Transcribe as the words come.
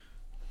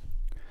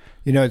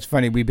It's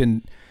funny.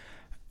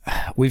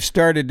 We've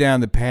started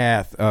down the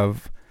path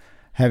of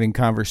having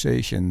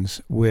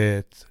conversations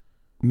with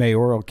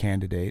mayoral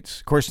candidates.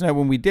 Of course, now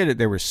when we did it,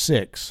 there were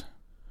 6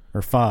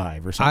 or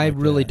 5 or something. I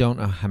like really that. don't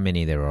know how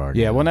many there are.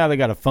 Yeah, now. well, now they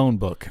got a phone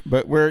book,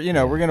 but we're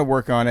going to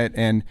work on it,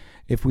 and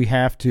if we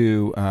have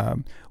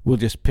to, we'll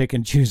just pick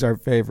and choose our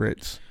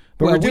favorites.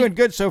 But we're doing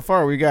good so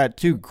far. We got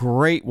 2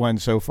 great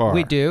ones so far.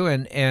 We do,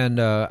 and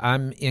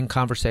I'm in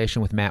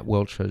conversation with Matt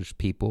Wiltshire's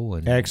people,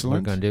 and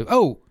excellent. We're going to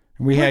do.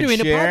 We're doing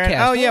Sharon. a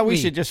podcast. Oh yeah, we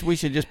should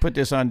just put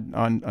this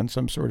on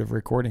some sort of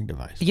recording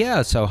device.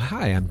 Yeah. So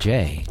hi, I'm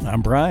Jay.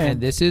 I'm Brian,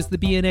 and this is the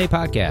BNA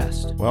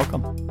podcast.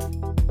 Welcome.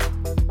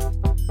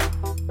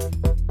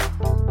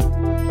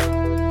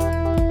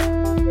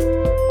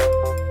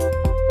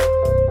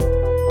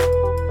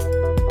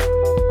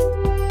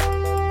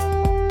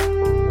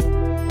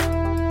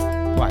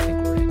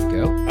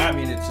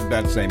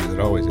 About the same as it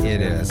always is.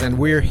 It is. And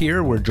we're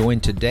here. We're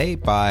joined today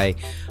by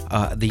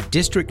the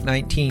District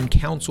 19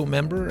 council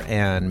member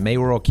and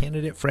mayoral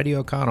candidate, Freddie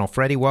O'Connell.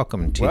 Freddie,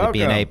 welcome to the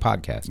BNA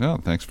podcast. No,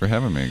 thanks for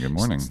having me. Good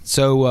morning.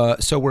 So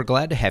we're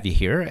glad to have you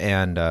here.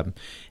 And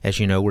as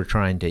you know, we're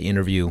trying to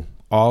interview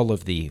all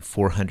of the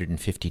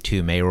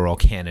 452 mayoral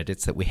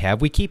candidates that we have.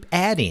 We keep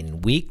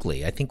adding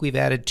weekly. I think we've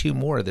added 2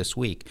 more this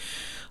week.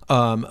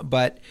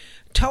 But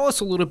tell us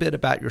a little bit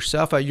about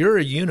yourself. You're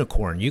a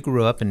unicorn. You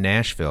grew up in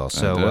Nashville.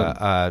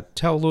 So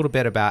tell a little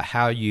bit about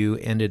how you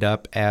ended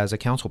up as a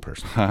council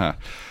person.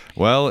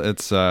 Well,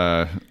 it's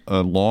a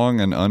long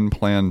and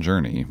unplanned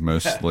journey,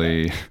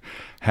 mostly,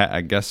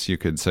 I guess you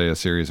could say a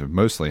series of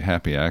mostly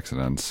happy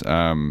accidents.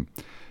 So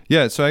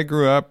I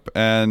grew up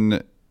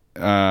and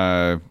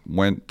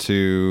went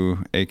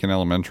to Aiken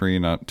Elementary,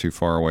 not too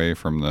far away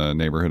from the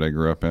neighborhood I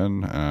grew up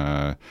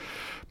in.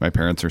 My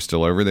parents are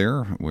still over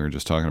there. We were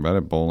just talking about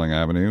it, Bowling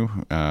Avenue,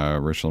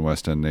 Richland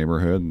West End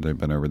neighborhood. They've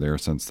been over there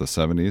since the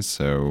 70s.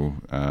 So,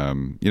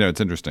 it's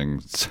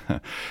interesting.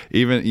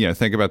 Even,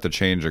 think about the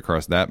change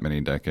across that many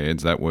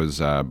decades. That was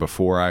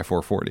before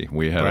I-440.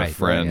 We had a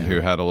friend who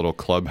had a little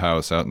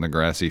clubhouse out in the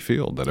grassy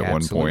field that at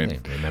one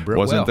point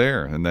wasn't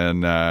there. And then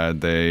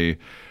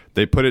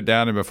they put it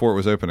down, and before it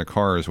was open to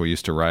cars, we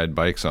used to ride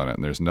bikes on it.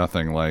 And there's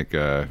nothing like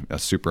a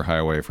super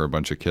highway for a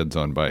bunch of kids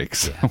on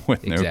bikes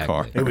with no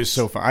car. It was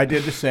so fun. I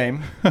did the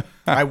same.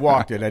 I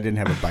walked it. I didn't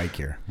have a bike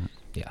here.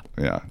 Yeah.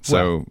 Yeah.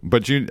 So,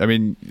 but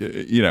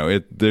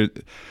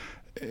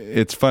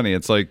it's funny.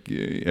 It's like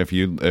if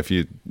you've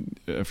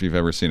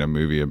ever seen a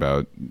movie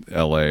about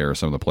L.A. or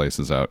some of the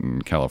places out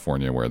in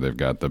California where they've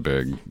got the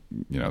big,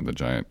 the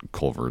giant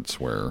culverts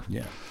where.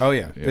 Yeah. Oh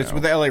yeah. It's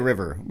with the L.A.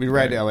 River. We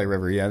ride the L.A.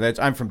 River. Yeah.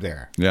 I'm from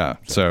there. Yeah.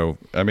 So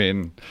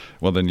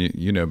well then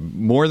you know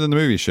more than the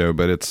movie show,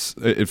 but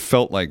it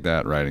felt like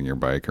that riding your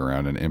bike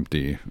around an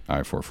empty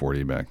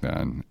I-440 back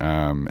then.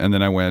 And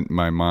then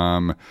my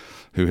mom,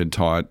 who had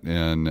taught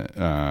in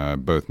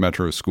both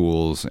metro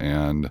schools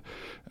and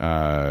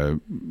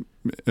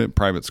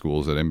private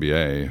schools at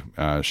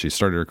MBA. She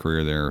started her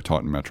career there,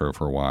 taught in Metro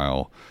for a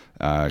while,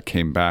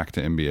 came back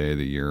to MBA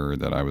the year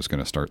that I was going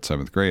to start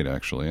 7th grade,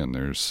 actually. And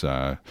there's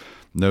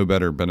no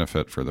better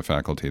benefit for the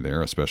faculty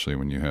there, especially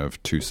when you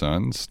have 2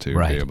 sons to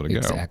be able to go.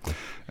 Exactly.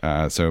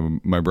 So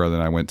my brother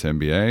and I went to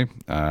MBA.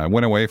 I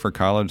went away for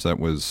college. That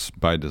was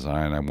by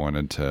design. I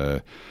wanted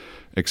to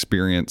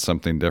experience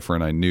something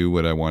different. I knew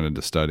what I wanted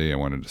to study. I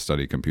wanted to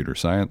study computer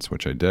science,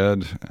 which I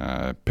did.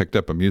 Picked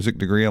up a music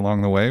degree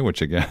along the way, which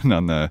again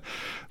on the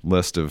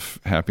list of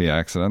happy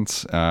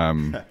accidents.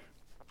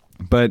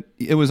 But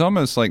it was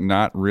almost like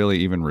not really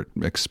even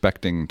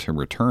expecting to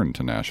return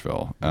to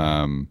Nashville.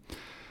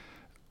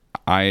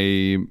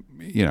 I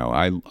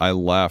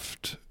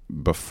left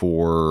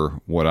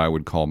before what I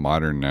would call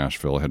modern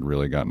Nashville had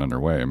really gotten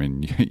underway. I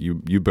mean,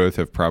 you both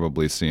have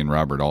probably seen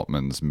Robert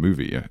Altman's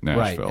movie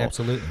Nashville. Right,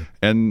 absolutely.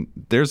 And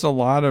there's a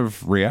lot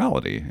of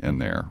reality in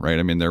there, right?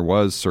 I mean, there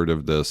was sort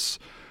of this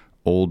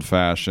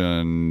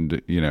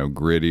old-fashioned,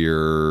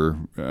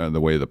 grittier,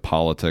 the way the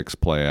politics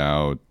play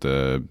out,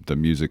 the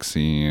music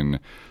scene,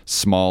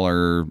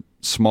 smaller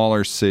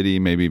city,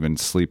 maybe even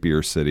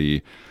sleepier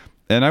city.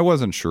 And I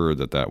wasn't sure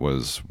that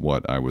was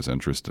what I was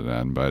interested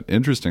in. But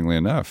interestingly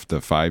enough,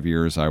 the 5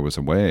 years I was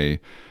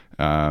away,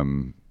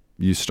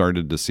 you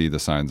started to see the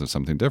signs of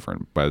something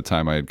different. By the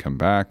time I had come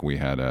back, we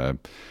had a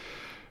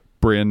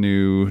brand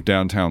new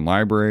downtown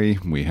library.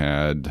 We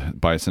had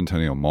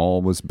Bicentennial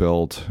Mall was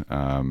built.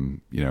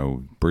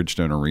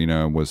 Bridgestone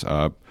Arena was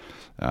up.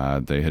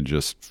 They had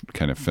just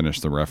kind of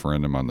finished the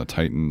referendum on the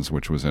Titans,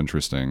 which was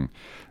interesting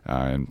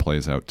and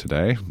plays out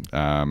today.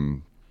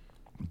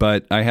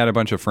 But I had a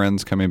bunch of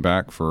friends coming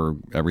back for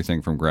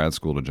everything from grad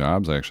school to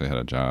jobs. I actually had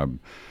a job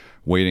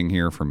waiting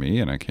here for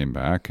me, and I came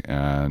back.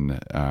 And,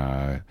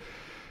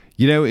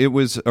 it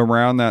was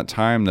around that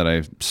time that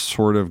I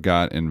sort of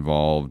got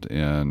involved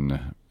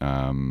in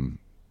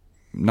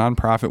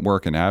nonprofit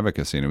work and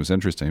advocacy. And it was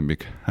interesting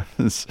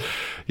because,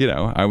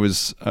 I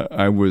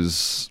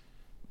was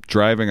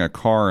driving a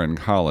car in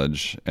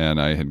college, and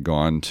I had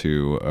gone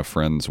to a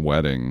friend's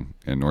wedding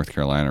in North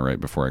Carolina right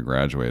before I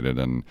graduated,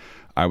 and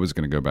I was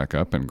going to go back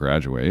up and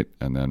graduate,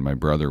 and then my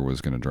brother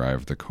was going to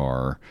drive the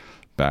car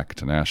back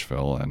to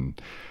Nashville. And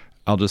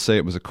I'll just say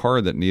it was a car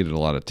that needed a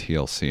lot of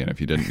TLC, and if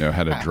you didn't know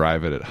how to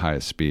drive it at high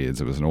speeds,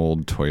 it was an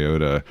old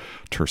Toyota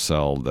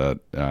Tercel that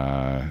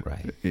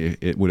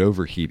it would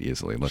overheat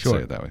easily, let's say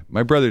it that way.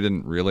 My brother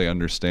didn't really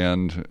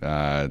understand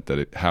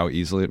how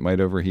easily it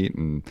might overheat,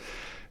 and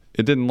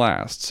it didn't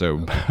last.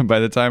 So by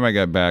the time I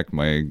got back,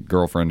 my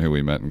girlfriend, who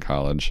we met in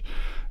college,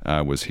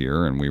 was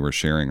here, and we were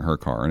sharing her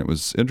car. And it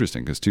was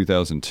interesting because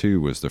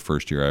 2002 was the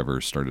first year I ever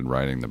started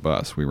riding the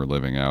bus. We were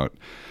living out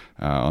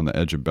on the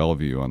edge of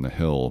Bellevue on the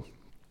hill,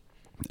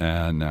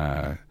 and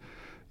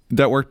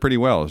that worked pretty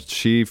well.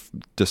 She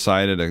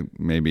decided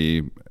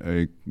maybe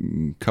a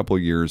couple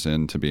years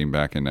into being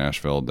back in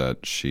Nashville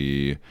that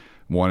she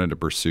wanted to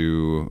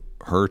pursue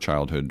her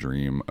childhood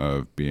dream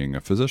of being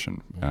a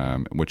physician,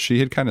 which she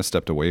had kind of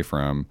stepped away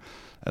from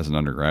as an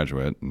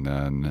undergraduate, and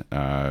then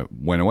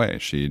went away.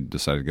 She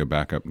decided to go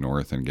back up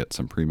north and get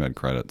some pre-med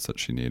credits that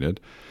she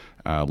needed.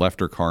 Left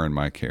her car in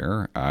my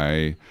care.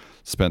 I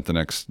spent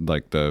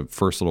the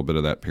first little bit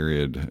of that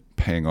period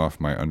paying off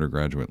my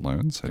undergraduate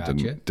loans. Gotcha.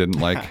 I didn't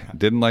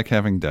like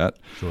having debt.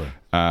 Sure.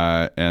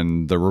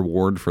 And the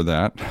reward for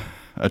that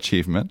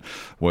achievement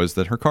was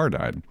that her car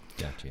died.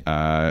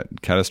 Gotcha.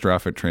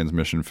 Catastrophic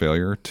transmission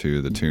failure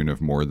to the tune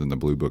of more than the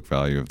Blue Book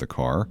value of the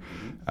car.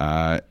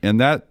 And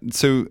that,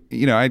 so,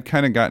 I'd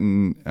kind of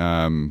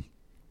gotten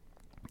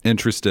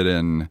interested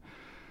in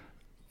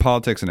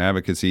politics and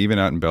advocacy. Even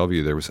out in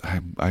Bellevue,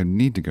 I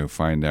need to go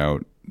find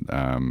out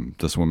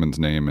this woman's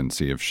name and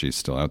see if she's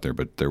still out there.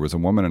 But there was a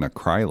woman in a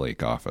Cry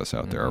Lake office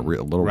out there, a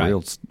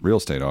real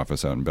estate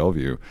office out in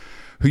Bellevue,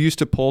 who used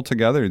to pull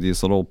together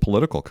these little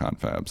political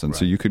confabs. And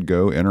so you could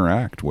go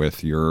interact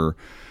with your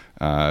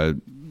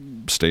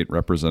state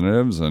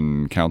representatives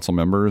and council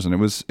members, and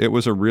it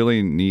was a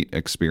really neat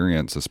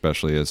experience,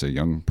 especially as a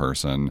young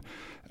person,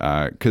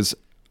 because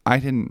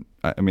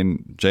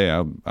Jay,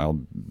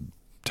 I'll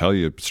tell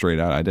you straight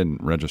out, I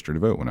didn't register to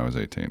vote when I was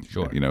 18.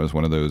 Sure. It was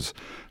one of those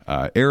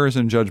errors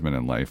in judgment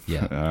in life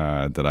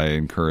Yeah. that I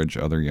encourage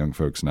other young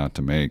folks not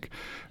to make.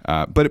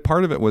 But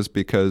part of it was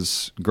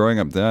because growing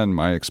up then,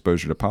 my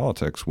exposure to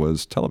politics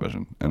was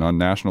television, and on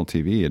national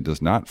TV, it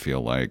does not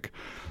feel like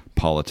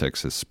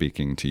politics is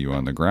speaking to you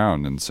on the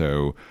ground. And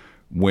so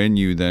when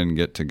you then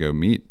get to go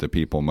meet the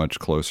people much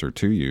closer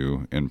to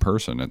you in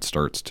person, it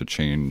starts to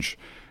change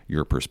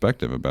your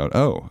perspective about,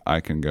 I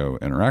can go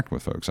interact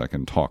with folks. I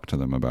can talk to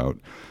them about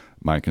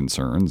my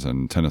concerns.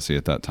 And Tennessee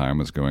at that time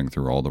was going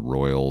through all the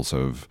royals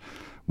of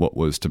what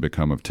was to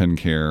become of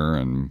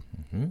TennCare. And,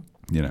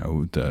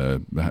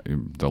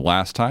 the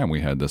last time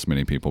we had this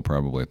many people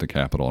probably at the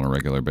Capitol on a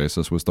regular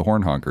basis was the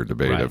horn honker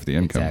debate of the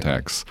income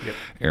tax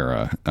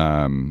era.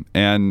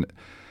 And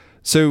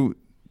so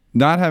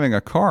not having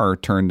a car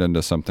turned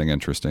into something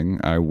interesting.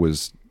 I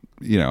was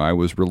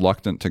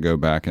reluctant to go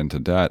back into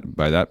debt.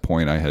 By that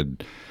point, I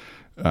had,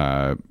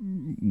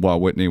 while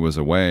Whitney was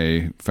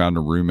away, found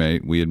a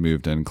roommate. We had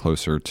moved in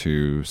closer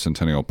to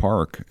Centennial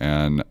Park,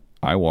 and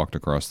I walked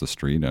across the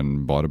street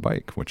and bought a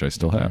bike, which I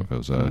still have. It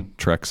was a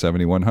Trek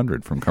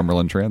 7100 from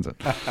Cumberland Transit.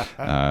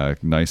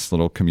 Nice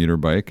little commuter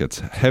bike. It's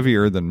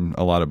heavier than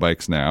a lot of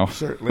bikes now.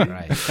 Certainly.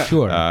 Right.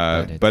 Sure.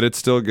 But it's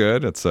still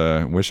good. It's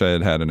wish I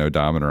had an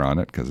odometer on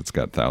it because it's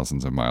got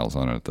thousands of miles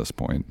on it at this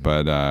point.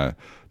 But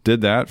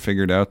did that,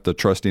 figured out the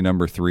trusty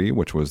number 3,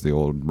 which was the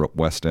old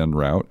West End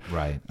route.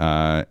 Right.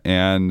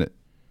 And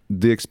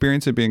the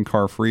experience of being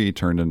car free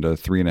turned into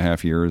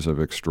 3.5 years of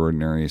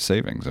extraordinary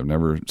savings. I've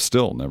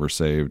still never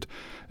saved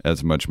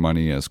as much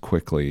money as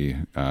quickly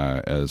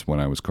as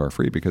when I was car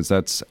free, because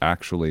that's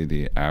actually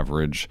the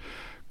average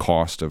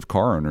cost of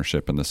car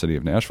ownership in the city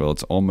of Nashville.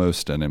 It's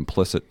almost an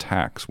implicit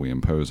tax we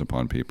impose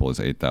upon people is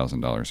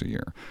 $8,000 a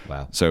year.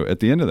 Wow. So at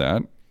the end of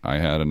that, I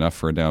had enough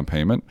for a down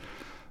payment,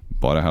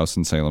 bought a house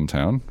in Salem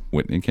Town.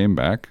 Whitney came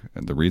back.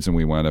 And the reason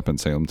we wound up in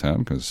Salem Town,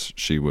 because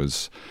she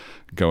was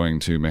going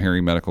to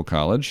Meharry Medical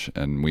College,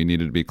 and we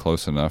needed to be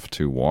close enough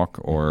to walk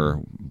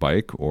or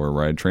bike or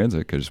ride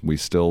transit because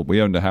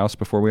we owned a house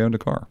before we owned a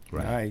car.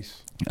 Right.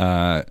 Nice.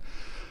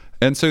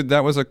 And so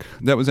that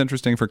was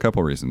interesting for a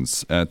couple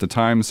reasons. At the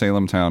time,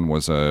 Salem Town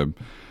was a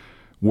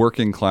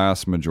working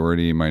class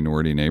majority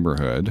minority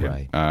neighborhood,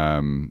 Right.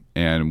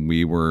 And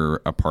we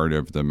were a part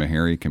of the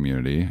Meharry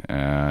community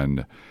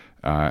and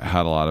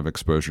had a lot of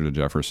exposure to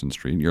Jefferson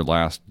Street. Your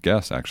last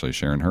guest, actually,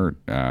 Sharon Hurt,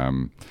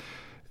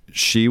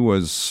 she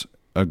was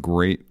a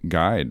great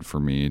guide for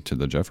me to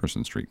the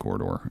Jefferson Street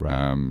corridor,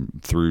 Right.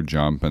 Through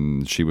Jump,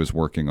 and she was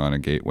working on a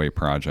gateway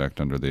project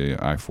under the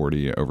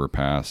I-40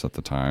 overpass at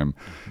the time.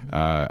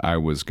 I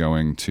was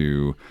going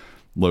to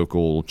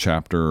local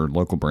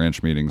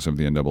branch meetings of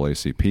the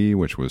NAACP,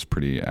 which was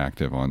pretty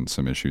active on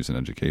some issues in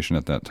education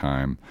at that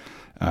time.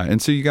 And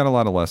so you got a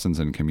lot of lessons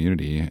in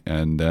community.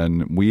 And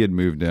then we had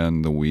moved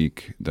in the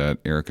week that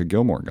Erica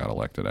Gilmore got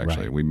elected,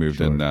 actually. Right. We moved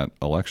Sure. in that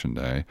election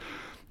day.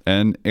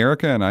 And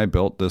Erica and I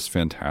built this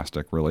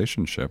fantastic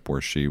relationship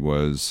where she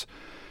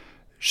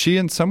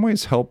in some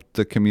ways helped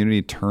the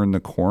community turn the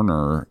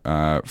corner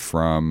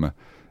from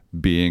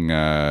being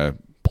a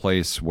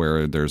place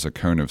where there's a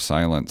cone of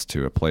silence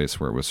to a place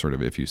where it was sort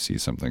of, if you see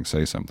something,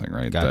 say something,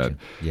 right? Gotcha.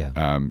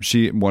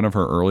 One of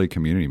her early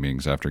community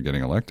meetings after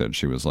getting elected,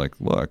 she was like,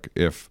 look,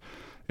 if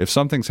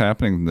something's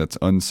happening that's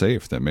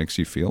unsafe, that makes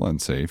you feel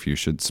unsafe, you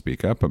should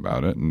speak up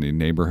about it. And the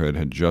neighborhood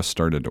had just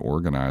started to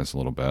organize a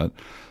little bit.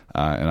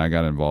 And I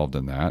got involved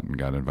in that and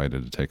got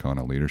invited to take on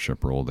a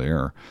leadership role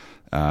there.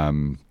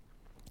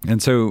 And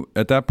so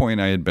at that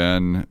point, I had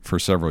been for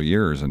several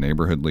years a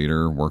neighborhood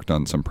leader, worked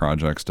on some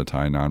projects to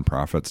tie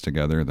nonprofits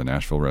together. The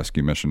Nashville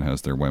Rescue Mission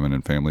has their Women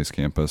and Families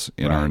campus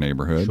in our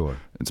neighborhood. Sure.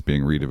 It's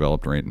being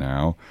redeveloped right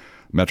now.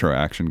 Metro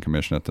Action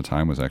Commission at the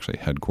time was actually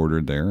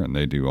headquartered there, and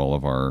they do all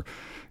of our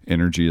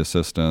energy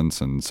assistance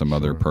and some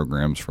other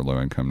programs for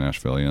low-income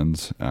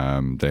Nashvillians.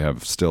 They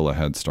have still a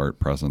Head Start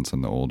presence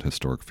in the old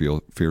historic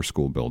Fear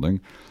School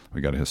building.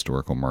 We got a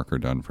historical marker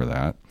done for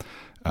that.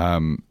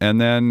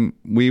 And then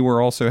we were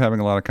also having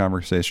a lot of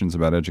conversations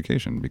about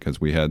education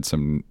because we had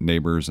some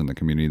neighbors in the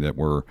community that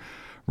were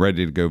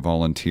ready to go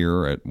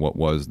volunteer at what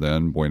was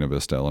then Buena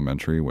Vista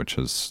Elementary, which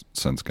has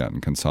since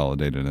gotten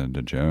consolidated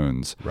into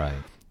Jones. Right.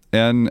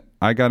 And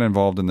I got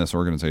involved in this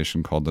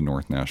organization called the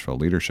North Nashville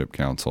Leadership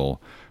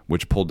Council,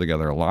 which pulled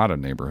together a lot of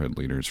neighborhood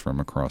leaders from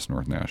across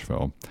North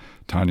Nashville.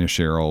 Tanya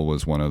Sherrill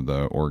was one of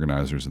the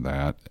organizers of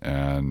that.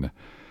 And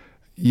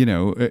you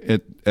know,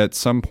 at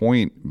some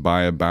point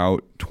by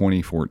about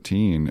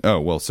 2014,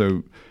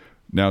 so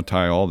now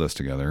tie all this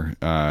together.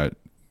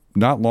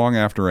 Not long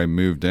after I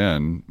moved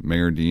in,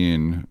 Mayor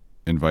Dean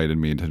invited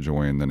me to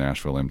join the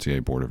Nashville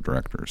MTA Board of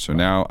Directors. So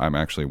now I'm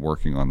actually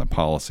working on the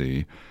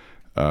policy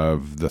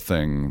of the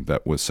thing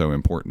that was so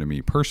important to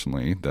me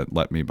personally that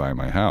let me buy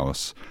my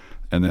house.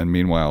 And then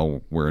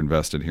meanwhile, we're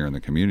invested here in the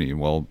community.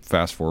 Well,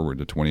 fast forward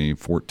to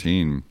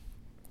 2014,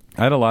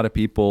 I had a lot of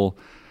people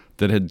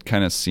that had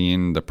kind of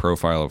seen the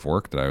profile of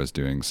work that I was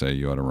doing say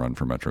you ought to run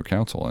for Metro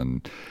Council.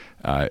 And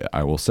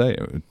I will say,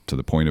 to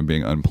the point of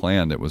being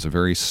unplanned, it was a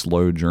very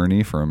slow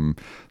journey from,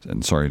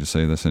 and sorry to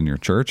say this in your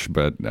church,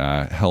 but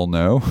hell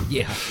no.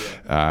 Yeah.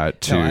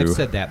 To, no, I've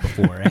said that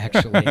before,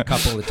 actually, a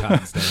couple of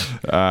times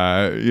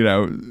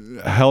now.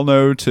 Hell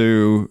no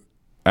to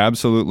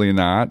absolutely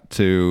not,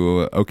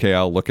 to, okay,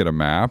 I'll look at a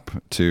map,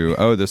 to,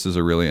 oh, this is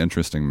a really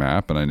interesting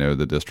map, and I know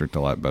the district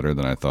a lot better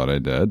than I thought I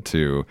did,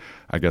 to,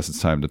 I guess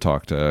it's time to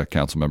talk to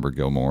Councilmember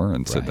Gilmore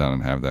and sit down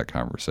and have that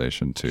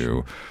conversation,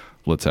 to,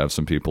 let's have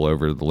some people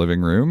over to the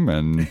living room,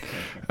 and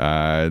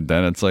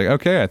then it's like,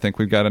 okay, I think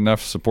we've got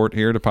enough support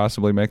here to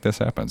possibly make this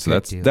happen.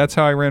 So that's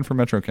how I ran for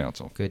Metro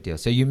Council. Good deal.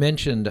 So you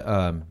mentioned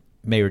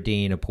Mayor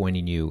Dean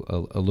appointing you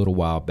a little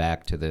while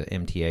back to the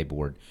MTA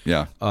board.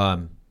 Yeah.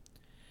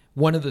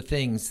 One of the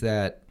things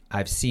that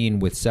I've seen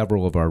with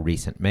several of our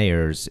recent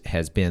mayors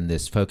has been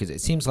this focus.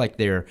 It seems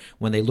like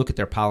when they look at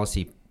their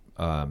policy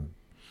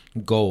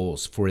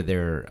goals for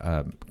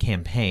their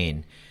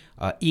campaign,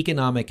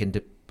 economic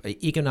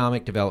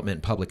development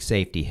and public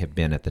safety have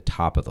been at the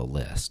top of the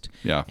list.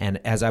 Yeah.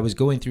 And as I was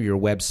going through your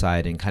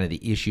website and kind of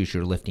the issues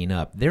you're lifting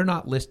up, they're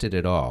not listed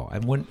at all. I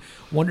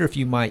wonder if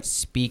you might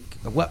speak.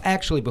 Well,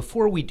 actually,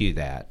 before we do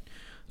that,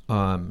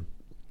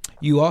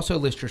 you also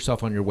list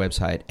yourself on your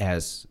website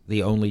as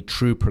the only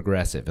true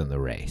progressive in the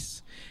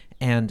race.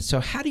 And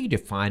so how do you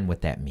define what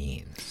that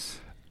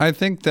means? I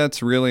think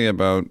that's really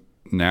about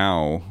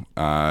now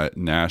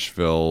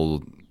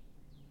Nashville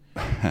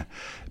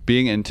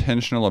being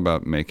intentional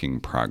about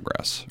making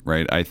progress,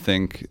 right? I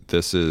think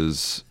this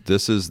is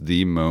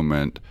the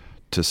moment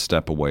to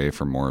step away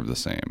from more of the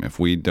same. If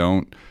we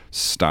don't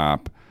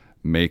stop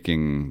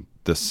making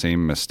the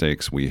same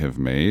mistakes we have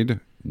made,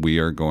 we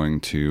are going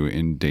to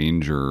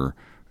endanger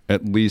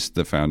at least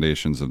the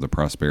foundations of the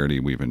prosperity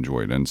we've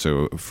enjoyed. And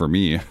so for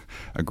me,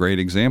 a great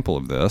example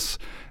of this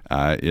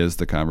is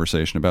the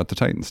conversation about the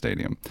Titan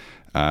Stadium.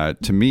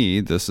 To me,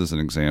 this is an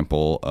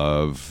example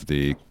of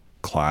the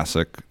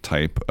classic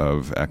type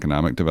of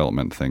economic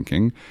development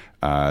thinking,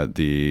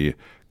 the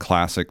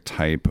classic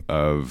type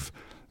of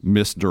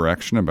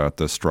misdirection about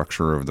the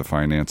structure of the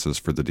finances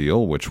for the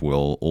deal, which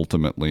will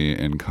ultimately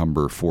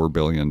encumber $4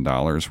 billion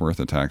worth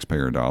of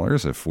taxpayer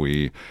dollars if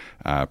we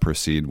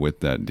proceed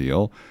with that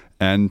deal.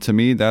 And to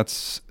me,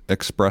 that's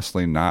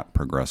expressly not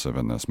progressive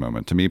in this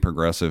moment. To me,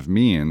 progressive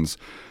means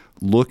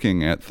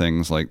looking at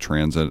things like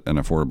transit and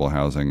affordable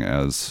housing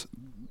as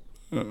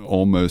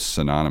almost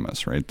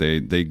synonymous, right?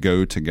 They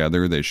go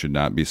together. They should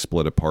not be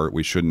split apart.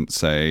 We shouldn't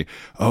say,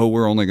 oh,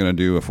 we're only going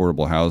to do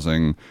affordable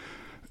housing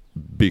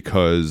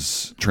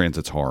because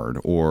transit's hard,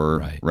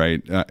 or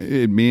right.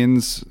 It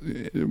means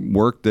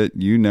work that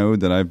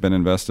that I've been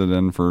invested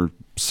in for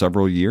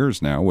several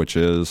years now, which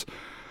is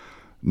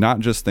not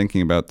just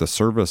thinking about the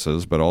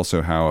services, but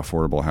also how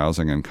affordable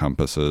housing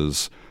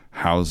encompasses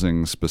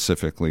housing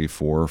specifically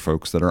for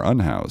folks that are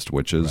unhoused,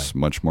 which is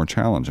much more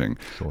challenging.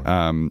 Sure.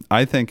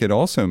 I think it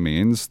also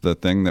means the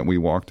thing that we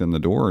walked in the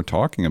door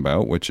talking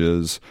about, which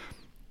is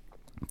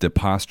the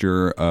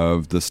posture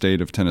of the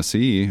state of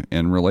Tennessee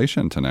in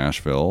relation to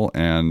Nashville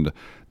and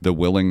the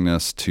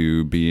willingness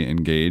to be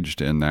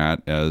engaged in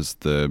that as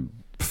the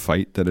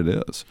fight that it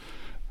is.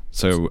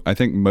 So I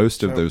think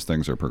most of those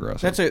things are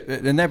progressive.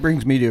 And that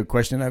brings me to a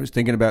question I was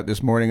thinking about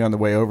this morning on the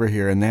way over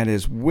here, and that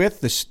is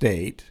with the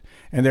state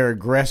and their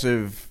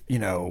aggressive,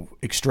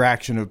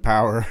 extraction of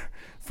power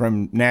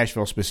from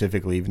Nashville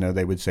specifically, even though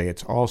they would say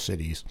it's all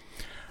cities.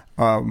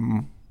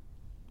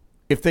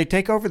 If they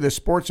take over the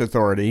sports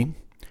authority,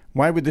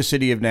 why would the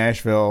city of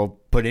Nashville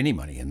put any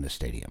money in the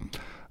stadium?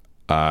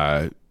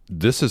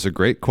 This is a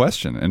great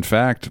question. In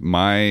fact,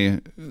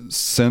 my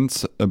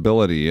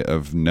sensibility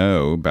of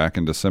no back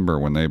in December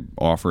when they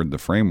offered the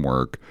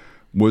framework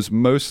was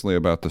mostly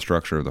about the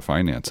structure of the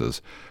finances.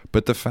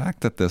 But the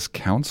fact that this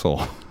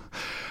council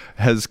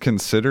has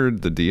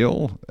considered the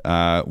deal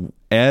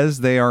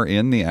as they are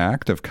in the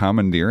act of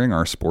commandeering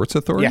our sports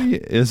authority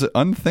is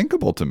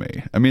unthinkable to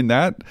me. I mean,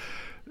 that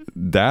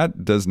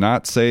does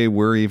not say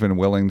we're even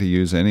willing to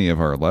use any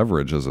of our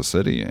leverage as a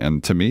city.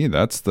 And to me,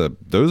 those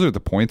are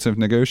the points of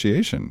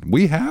negotiation.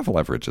 We have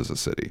leverage as a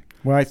city.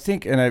 Well, I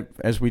think, and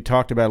as we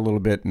talked about a little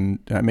bit, and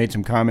I made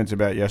some comments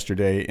about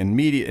yesterday in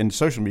media and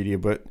social media,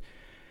 but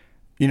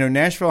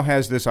Nashville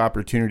has this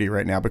opportunity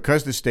right now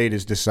because the state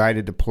has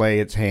decided to play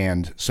its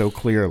hand so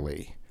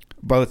clearly,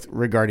 both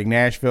regarding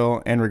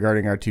Nashville and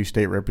regarding our 2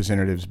 state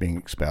representatives being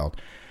expelled.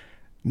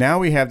 Now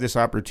we have this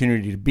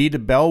opportunity to be the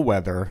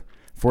bellwether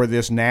for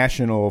this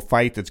national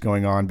fight that's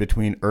going on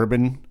between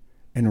urban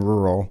and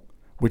rural,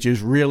 which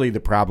is really the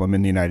problem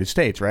in the United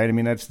States, right? I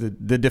mean, that's the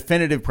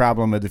definitive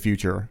problem of the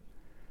future.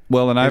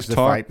 Well, and I've talked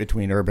fight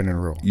between urban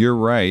and rural. You're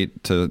right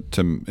to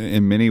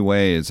in many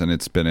ways, and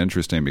it's been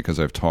interesting because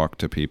I've talked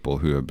to people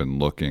who have been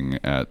looking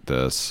at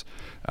this,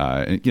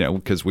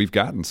 because we've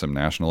gotten some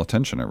national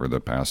attention over the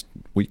past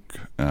week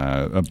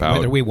about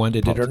whether we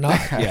wanted it or not.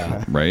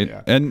 Yeah, right.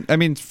 Yeah. And I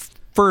mean,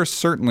 first,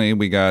 certainly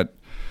we got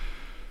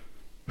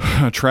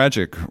a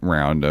tragic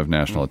round of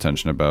national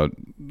attention about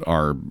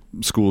our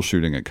school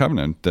shooting at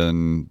Covenant,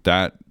 then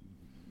that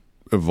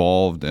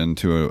evolved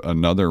into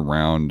another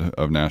round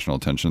of national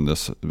attention,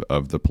 this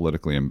of the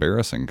politically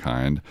embarrassing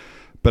kind.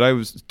 But I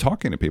was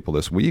talking to people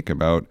this week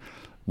about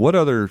what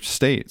other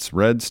states,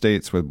 red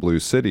states with blue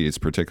cities,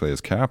 particularly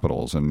as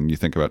capitals, and you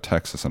think about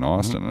Texas and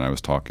Austin, and I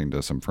was talking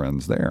to some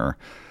friends there,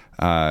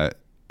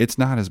 it's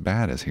not as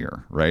bad as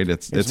here, right?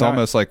 It's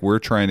almost like we're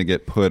trying to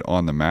get put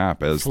on the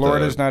map as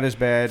Florida's not as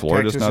bad.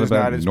 Florida's Texas not as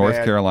bad. not as North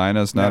bad.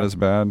 Carolina's not as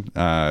bad.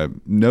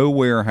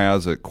 Nowhere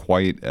has it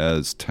quite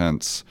as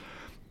tense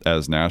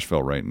as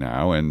Nashville right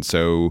now. And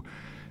so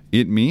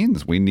it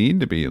means we need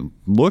to be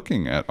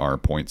looking at our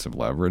points of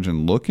leverage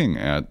and looking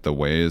at the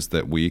ways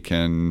that we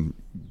can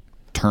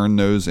turn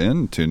those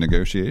into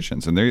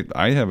negotiations. And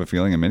I have a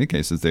feeling in many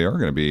cases they are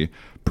going to be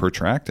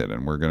protracted,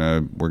 and we're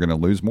gonna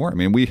lose more. I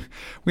mean, we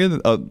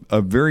had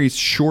a very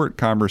short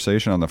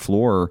conversation on the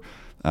floor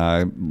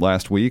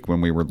last week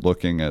when we were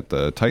looking at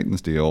the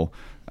Titans deal,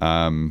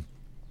 and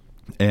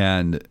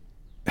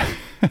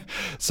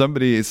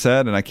somebody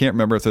said, and I can't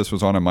remember if this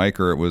was on a mic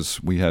or I'll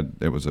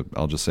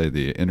just say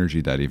the energy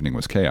that evening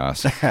was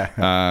chaos.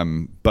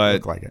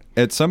 But like it.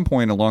 At some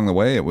point along the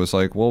way, it was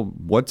like, well,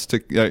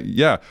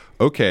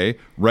 okay,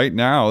 right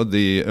now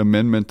the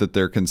amendment that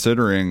they're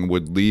considering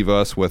would leave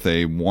us with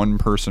a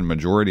 1-person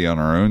majority on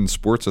our own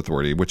sports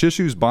authority, which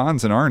issues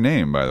bonds in our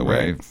name, by the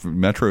way, for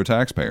Metro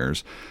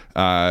taxpayers.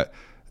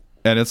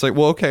 And it's like,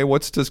 well, okay,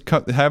 what's to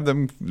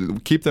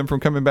keep them from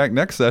coming back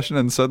next session?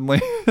 And suddenly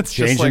it's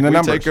Changing just like the we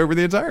numbers. take over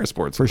the entire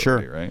sports For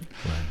authority, sure. right?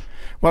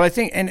 Well, I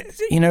think, and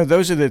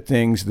those are the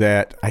things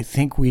that I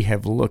think we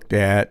have looked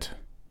at.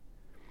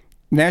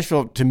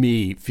 Nashville, to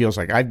me, feels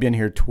like I've been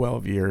here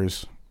 12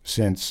 years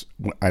since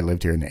I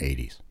lived here in the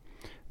 80s.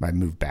 I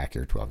moved back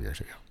here 12 years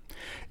ago.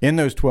 In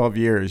those 12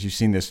 years, you've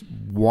seen this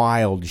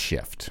wild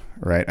shift,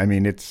 right? I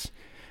mean,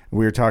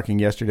 we were talking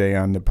yesterday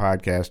on the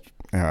podcast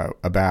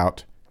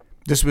about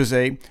this was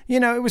it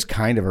was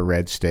kind of a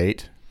red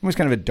state. It was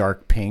kind of a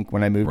dark pink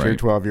when I moved here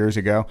 12 years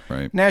ago.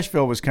 Right.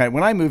 Nashville was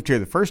when I moved here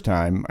the first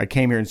time, I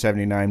came here in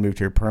 79, moved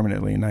here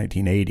permanently in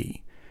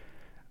 1980.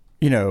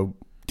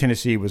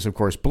 Tennessee was, of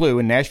course, blue,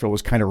 and Nashville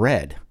was kind of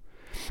red.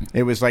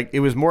 It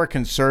was more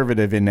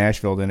conservative in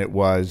Nashville than it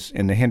was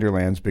in the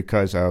hinterlands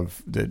because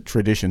of the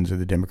traditions of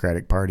the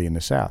Democratic Party in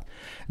the South.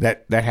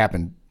 That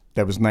happened.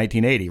 That was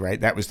 1980, right?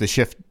 That was the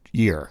shift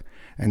year,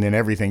 and then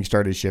everything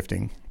started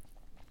shifting.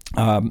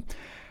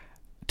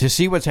 To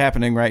see what's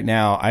happening right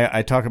now,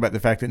 I talk about the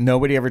fact that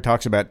nobody ever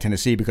talks about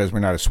Tennessee because we're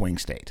not a swing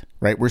state,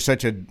 right? We're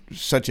such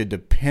a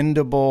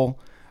dependable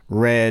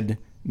red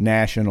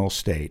national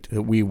state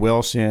that we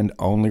will send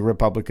only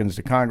Republicans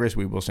to Congress,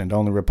 we will send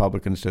only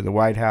Republicans to the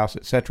White House,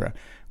 etc.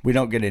 We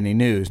don't get any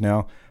news.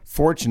 Now,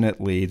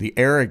 fortunately, the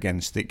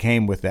arrogance that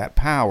came with that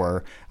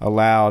power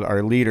allowed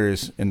our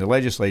leaders in the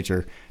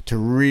legislature to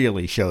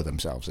really show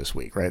themselves this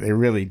week, right? They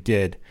really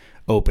did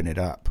open it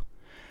up.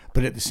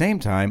 But at the same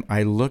time,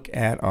 I look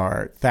at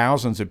our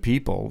thousands of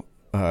people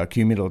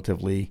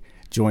cumulatively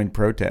joined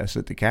protests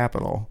at the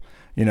Capitol,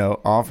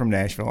 all from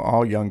Nashville,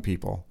 all young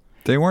people.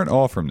 They weren't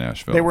all from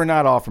Nashville. They were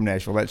not all from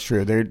Nashville. That's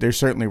true. There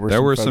certainly were.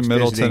 There were folks some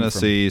Middle visiting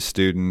Tennessee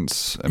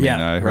students. I mean,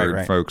 I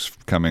heard folks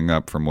coming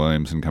up from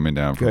Williams and coming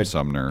down from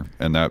Sumner,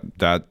 and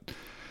that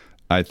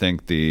I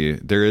think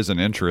there is an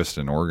interest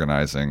in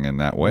organizing in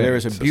that way. There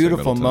was a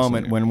beautiful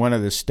moment when one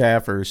of the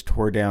staffers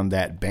tore down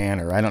that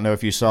banner. I don't know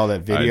if you saw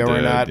that video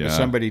or not, but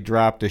somebody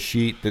dropped a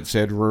sheet that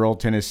said "Rural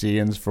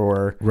Tennesseans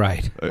for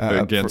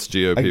against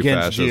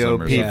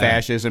GOP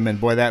fascism," and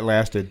boy, that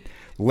lasted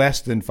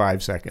less than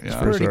 5 seconds.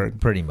 Yeah.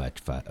 Pretty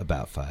much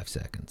about 5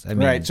 seconds. I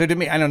mean, right. So to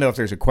me, I don't know if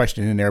there's a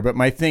question in there, but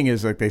my thing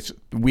is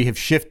we have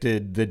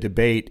shifted the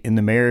debate in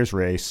the mayor's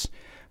race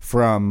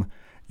from,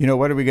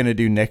 what are we going to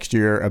do next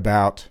year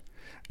about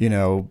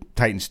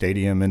Titan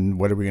Stadium, and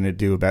what are we going to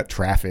do about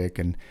traffic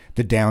and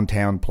the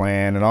downtown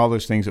plan and all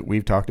those things that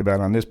we've talked about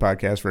on this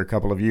podcast for a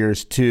couple of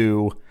years,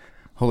 to,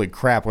 holy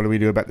crap, what do we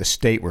do about the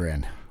state we're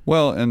in?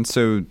 Well, and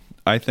so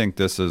I think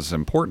this is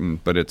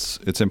important, but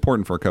it's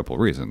important for a couple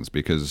of reasons,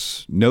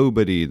 because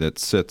nobody that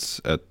sits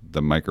at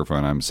the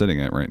microphone I'm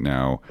sitting at right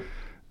now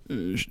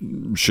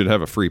should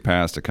have a free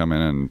pass to come in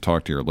and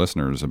talk to your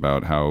listeners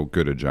about how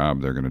good a job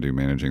they're going to do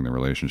managing the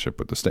relationship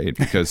with the state,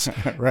 because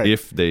right.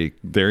 if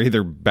they're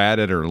either bad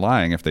at it or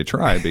lying if they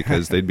try,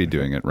 because they'd be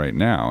doing it right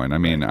now. And I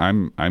mean,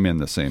 I'm in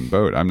the same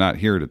boat. I'm not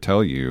here to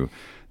tell you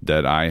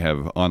that I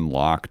have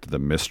unlocked the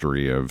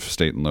mystery of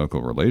state and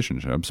local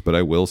relationships, but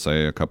I will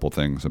say a couple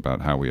things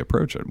about how we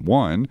approach it.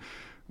 One,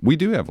 we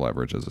do have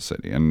leverage as a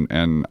city,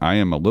 and I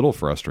am a little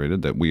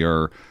frustrated that we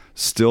are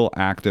still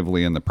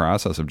actively in the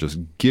process of just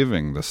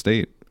giving the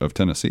state of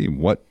Tennessee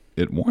what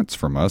it wants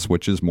from us,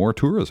 which is more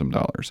tourism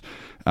dollars.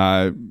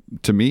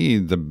 To me,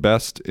 the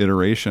best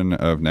iteration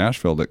of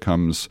Nashville that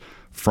comes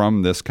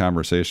from this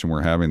conversation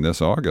we're having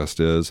this August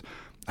is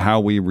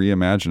how we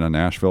reimagine a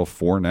Nashville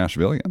for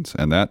Nashvillians.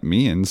 And that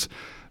means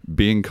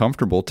being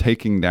comfortable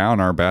taking down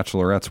our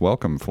Bachelorette's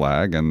welcome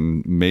flag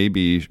and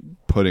maybe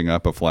putting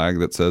up a flag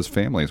that says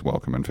families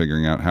welcome, and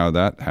figuring out how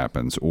that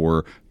happens,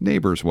 or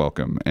neighbors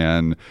welcome.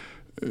 And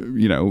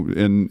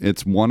and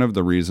it's one of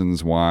the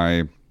reasons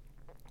why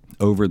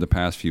over the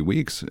past few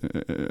weeks,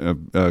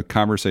 a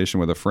conversation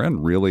with a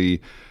friend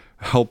really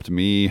helped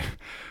me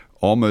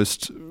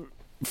almost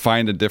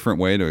find a different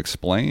way to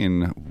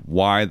explain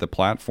why the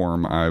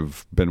platform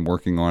I've been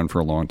working on for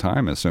a long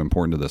time is so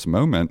important to this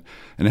moment.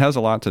 And it has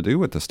a lot to do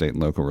with the state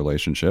and local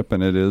relationship.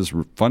 And it is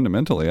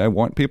fundamentally, I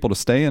want people to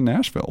stay in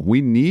Nashville.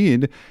 We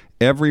need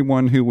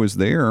everyone who was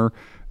there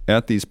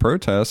at these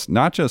protests,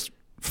 not just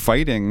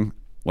fighting,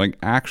 like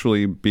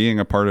actually being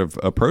a part of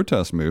a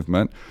protest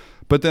movement,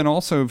 but then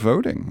also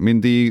voting. I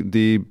mean,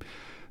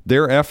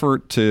 their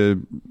effort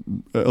to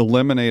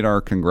eliminate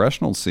our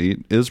congressional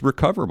seat is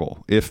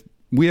recoverable. If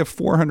we have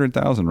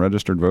 400,000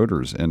 registered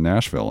voters in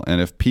Nashville, and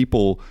if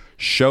people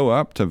show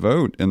up to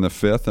vote in the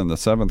 5th and the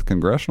 7th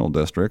congressional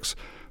districts,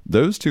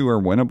 those two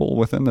are winnable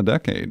within the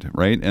decade,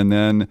 right? And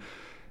then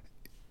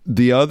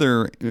there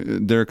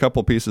are a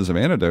couple pieces of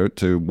antidote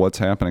to what's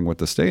happening with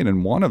the state,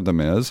 and one of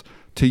them is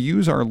to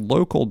use our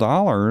local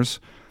dollars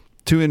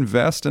to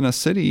invest in a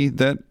city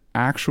that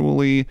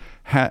actually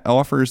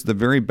offers the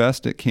very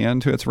best it can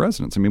to its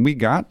residents. I mean, we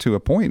got to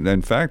a point,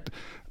 in fact,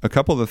 a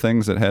couple of the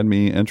things that had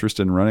me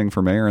interested in running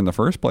for mayor in the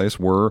first place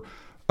were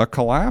a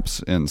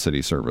collapse in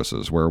city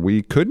services, where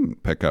we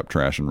couldn't pick up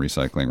trash and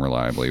recycling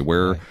reliably,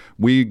 where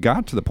we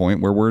got to the point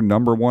where we're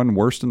number one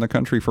worst in the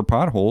country for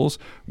potholes,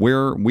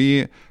 where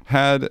we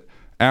had,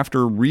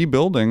 after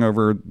rebuilding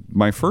over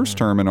my first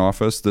term in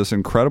office, this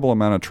incredible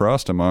amount of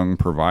trust among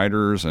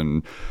providers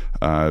and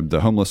the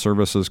homeless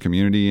services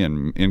community,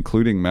 and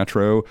including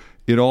Metro,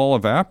 it all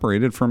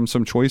evaporated from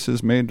some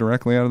choices made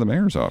directly out of the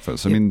mayor's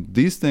office. I mean,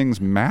 these things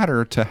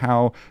matter to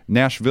how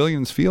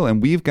Nashvillians feel,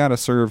 and we've got to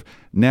serve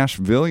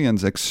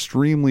Nashvillians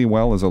extremely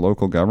well as a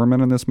local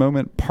government in this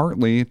moment,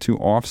 partly to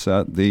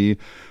offset the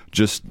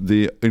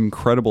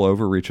incredible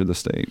overreach of the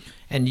state.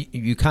 And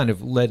you kind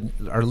of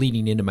are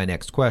leading into my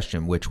next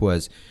question, which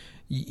was,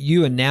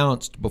 you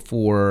announced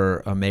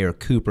before Mayor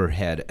Cooper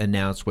had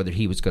announced whether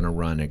he was going to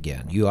run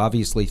again. You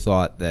obviously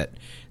thought that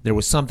there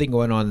was something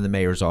going on in the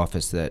mayor's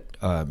office that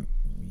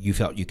you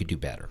felt you could do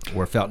better,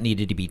 or felt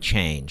needed to be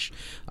changed.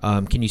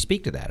 Can you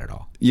speak to that at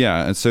all?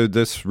 Yeah, and so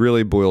this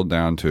really boiled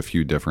down to a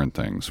few different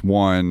things.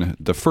 One,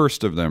 the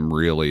first of them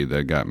really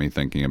that got me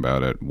thinking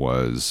about it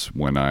was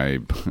when I,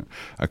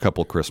 a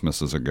couple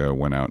Christmases ago,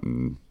 went out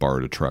and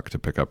borrowed a truck to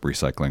pick up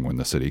recycling when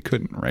the city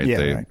couldn't, right?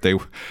 Yeah,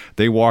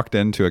 They walked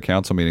into a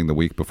council meeting the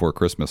week before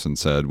Christmas and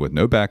said, with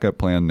no backup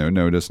plan, no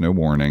notice, no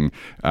warning,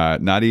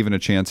 not even a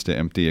chance to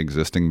empty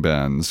existing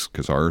bins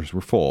because ours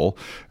were full,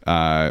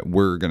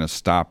 we're going to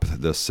stop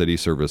this city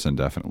service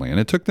indefinitely. And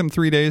it took them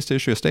 3 days to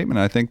issue a statement.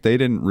 I think they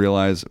didn't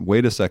realize,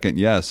 wait a second,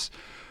 yes,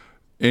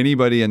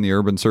 anybody in the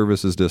urban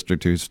services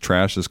district whose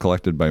trash is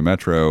collected by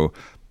Metro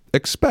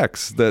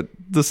expects that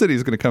the city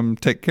is going to come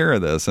take care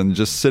of this. And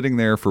just sitting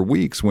there for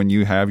weeks, when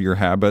you have your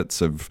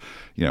habits of,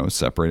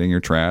 separating your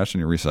trash and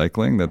your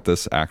recycling, that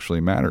this actually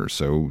matters.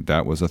 So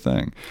that was a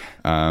thing.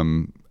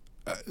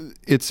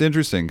 It's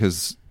interesting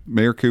because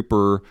Mayor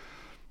Cooper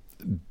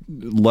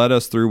led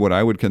us through what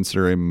I would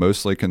consider a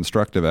mostly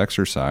constructive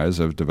exercise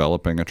of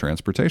developing a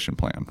transportation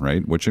plan,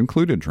 right, which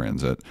included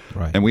transit.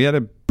 Right. And we had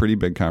a pretty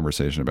big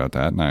conversation about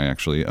that, and I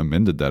actually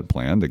amended that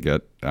plan to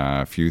get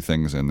a few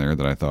things in there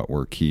that I thought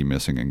were key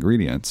missing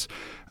ingredients.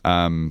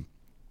 And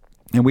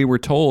we were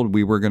told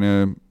we were going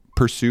to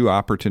pursue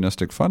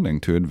opportunistic funding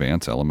to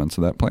advance elements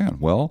of that plan.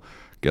 Well,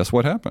 guess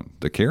what happened?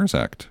 The CARES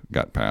Act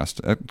got passed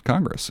at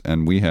Congress,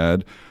 and we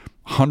had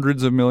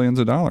hundreds of millions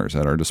of dollars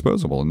at our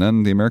disposal. And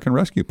then the American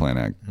Rescue Plan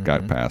Act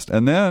got passed.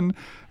 And then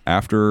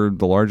after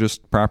the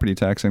largest property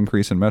tax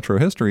increase in metro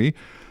history,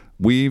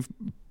 we've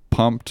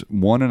pumped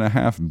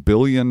 $1.5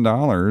 billion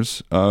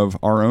of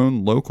our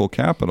own local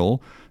capital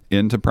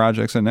into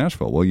projects in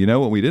Nashville. Well, you know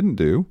what we didn't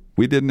do?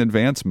 We didn't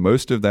advance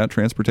most of that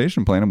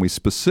transportation plan, and we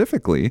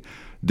specifically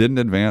didn't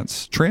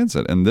advance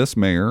transit. And this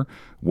mayor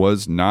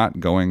was not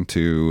going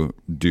to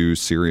do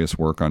serious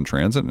work on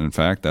transit. And in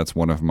fact, that's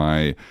one of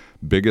my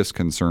biggest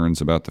concerns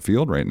about the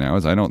field right now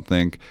is I don't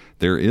think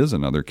there is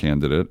another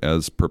candidate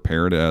as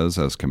prepared as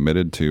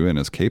committed to, and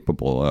as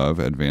capable of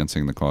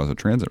advancing the cause of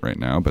transit right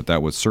now. But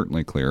that was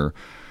certainly clear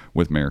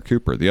with Mayor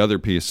Cooper. The other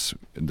piece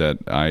that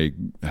I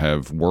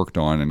have worked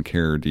on and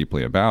care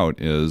deeply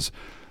about is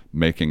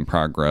making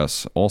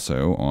progress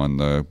also on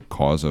the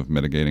cause of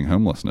mitigating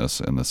homelessness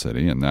in the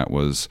city. And that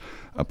was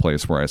a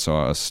place where I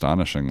saw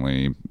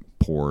astonishingly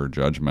poor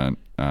judgment,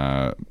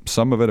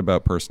 some of it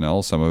about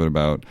personnel, some of it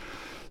about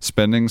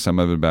spending, some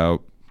of it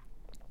about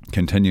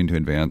continuing to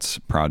advance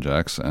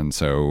projects. And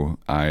so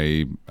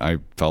I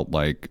felt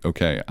like,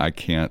 okay, I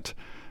can't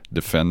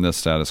defend this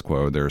status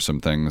quo. There are some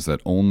things that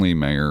only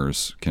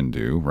mayors can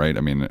do, right? I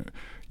mean,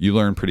 you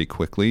learn pretty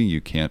quickly you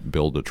can't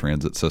build a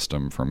transit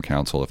system from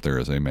council if there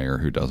is a mayor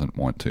who doesn't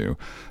want to.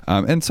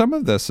 And some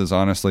of this is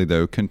honestly,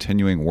 though,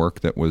 continuing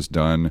work that was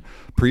done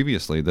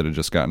previously that had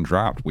just gotten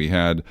dropped. We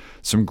had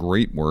some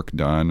great work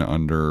done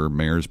under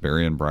Mayors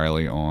Berry and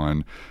Briley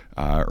on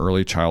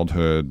early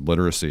childhood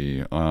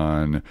literacy,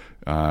 on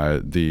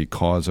the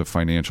cause of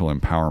financial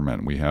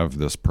empowerment. We have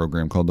this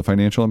program called the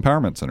Financial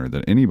Empowerment Center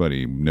that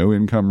anybody, no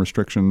income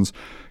restrictions,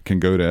 can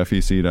go to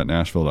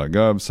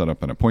fec.nashville.gov, set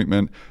up an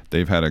appointment.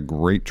 They've had a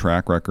great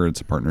track record.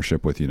 It's a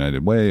partnership with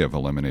United Way of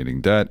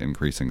eliminating debt,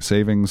 increasing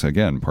savings.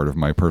 Again, part of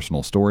my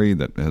personal story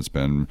that has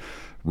been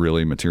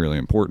really materially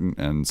important,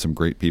 and some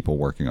great people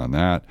working on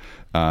that.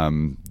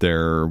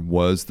 There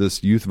was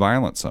this youth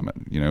violence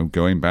summit,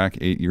 going back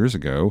 8 years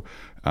ago,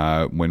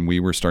 when we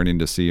were starting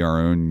to see our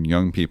own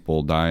young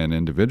people die in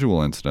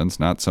individual incidents,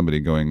 not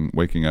somebody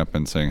waking up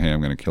and saying, hey,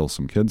 I'm going to kill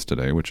some kids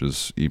today, which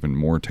is even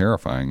more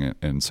terrifying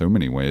in so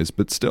many ways.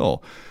 But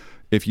still,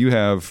 if you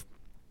have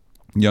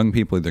young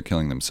people either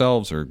killing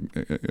themselves or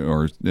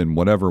in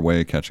whatever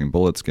way catching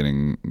bullets,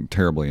 getting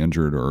terribly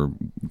injured or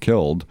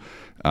killed,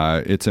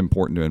 it's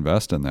important to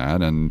invest in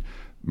that. And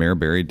Mayor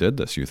Berry did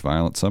this Youth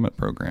Violence Summit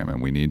program,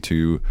 and we need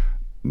to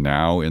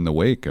now, in the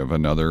wake of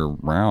another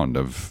round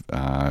of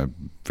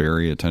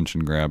very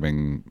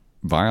attention-grabbing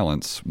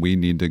violence, we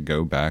need to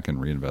go back and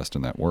reinvest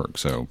in that work.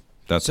 So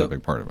that's a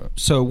big part of it.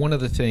 So one of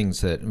the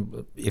things that,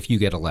 if you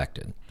get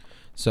elected,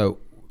 so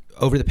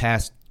over the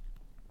past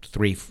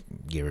 3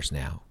 years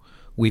now,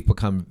 we've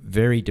become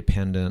very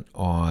dependent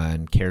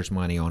on CARES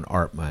money, on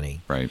ARP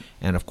money. Right.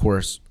 And of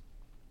course,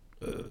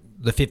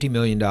 the $50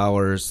 million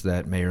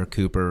that Mayor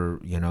Cooper,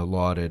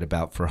 lauded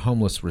about for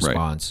homeless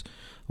response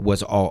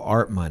was all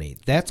ARP money.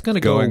 That's going to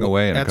go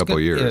away in a couple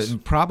of years,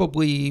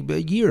 probably a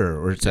year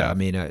or so. Yeah. I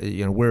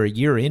mean, we're a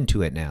year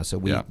into it now, so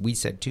we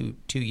said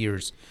two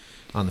years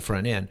on the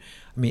front end.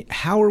 I mean,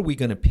 how are we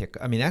going to pick?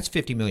 I mean, that's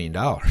 $50 million,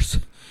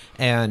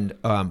 and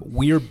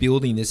we're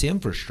building this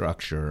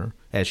infrastructure.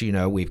 As you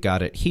know, we've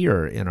got it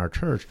here in our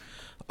church.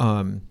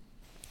 And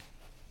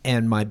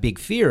my big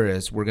fear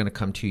is we're going to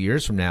come 2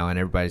 years from now and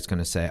everybody's going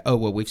to say, oh,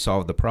 well, we've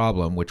solved the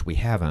problem, which we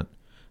haven't.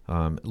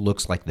 It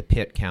looks like the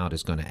pit count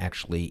is going to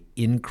actually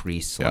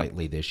increase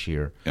slightly this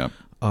year. Yep.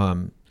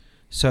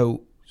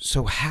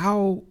 So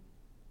how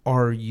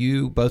are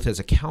you, both as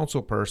a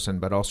council person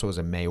but also as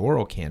a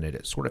mayoral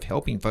candidate, sort of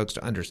helping folks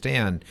to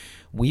understand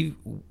we've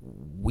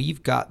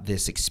got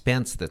this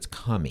expense that's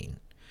coming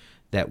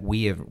that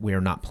we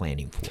are not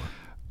planning for?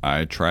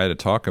 I try to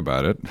talk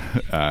about it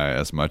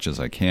as much as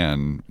I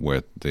can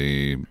with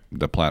the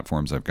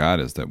platforms I've got,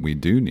 is that we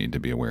do need to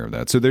be aware of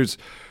that. So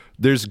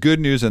there's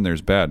good news and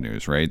there's bad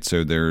news, right?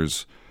 So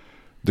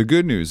the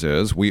good news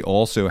is we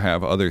also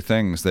have other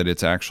things that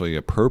it's actually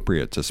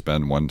appropriate to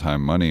spend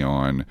one-time money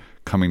on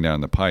coming down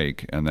the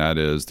pike, and that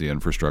is the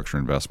Infrastructure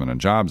Investment and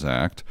Jobs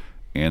Act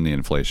and the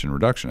Inflation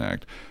Reduction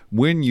Act.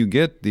 When you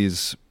get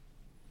these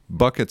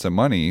buckets of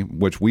money,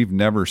 which we've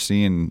never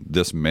seen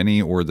this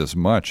many or this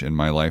much in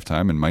my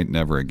lifetime and might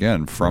never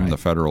again from the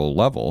federal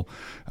level,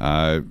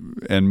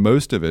 and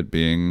most of it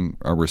being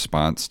a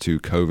response to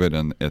COVID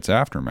and its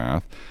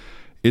aftermath,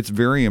 it's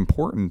very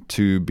important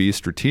to be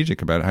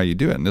strategic about how you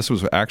do it. And this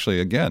was actually,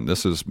 again,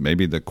 this is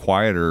maybe the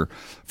quieter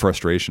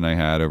frustration I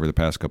had over the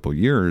past couple of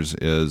years,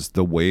 is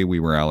the way we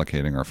were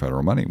allocating our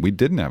federal money. We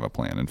didn't have a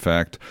plan. In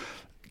fact,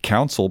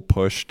 council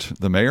pushed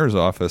the mayor's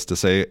office to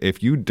say,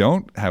 if you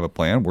don't have a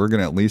plan, we're going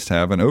to at least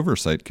have an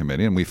oversight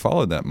committee. And we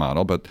followed that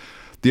model. But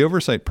the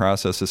oversight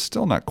process is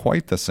still not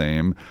quite the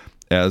same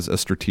as a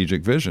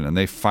strategic vision. And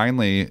they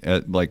finally,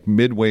 at like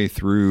midway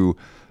through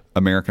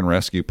American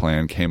Rescue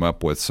Plan, came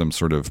up with some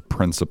sort of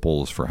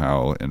principles for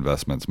how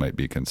investments might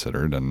be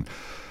considered. And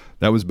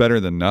that was better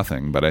than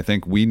nothing. But I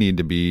think we need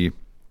to be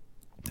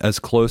as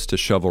close to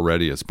shovel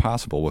ready as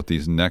possible with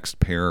these next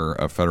pair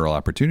of federal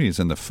opportunities.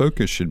 And the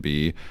focus should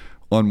be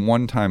on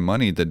one-time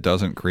money that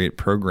doesn't create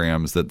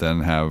programs that then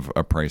have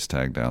a price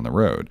tag down the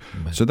road.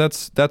 Right. So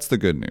that's the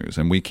good news,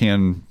 and we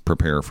can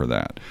prepare for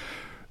that.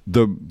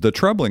 The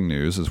troubling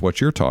news is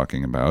what you're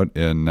talking about,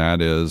 and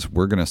that is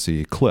we're going to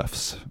see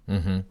cliffs,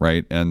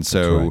 right? And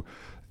so, right.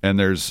 And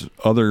there's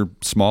other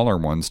smaller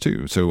ones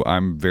too. So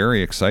I'm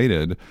very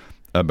excited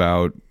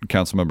about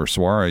Councilmember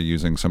Suara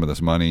using some of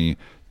this money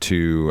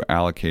to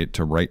allocate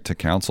to right to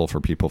counsel for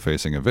people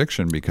facing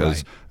eviction,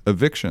 because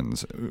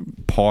evictions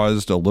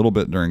paused a little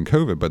bit during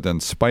COVID, but then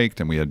spiked,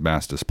 and we had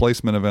mass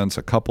displacement events,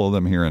 a couple of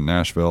them here in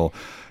Nashville.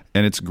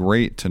 And it's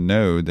great to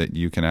know that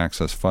you can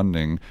access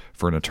funding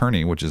for an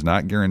attorney, which is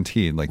not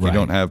guaranteed. Like, you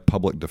don't have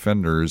public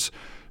defenders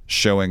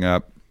showing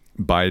up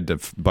by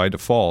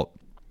default.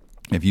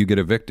 If you get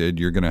evicted,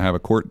 you're going to have a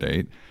court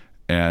date.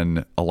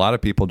 And a lot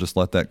of people just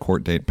let that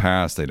court date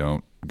pass. They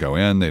don't go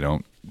in. They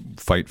don't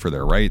fight for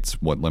their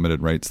rights, what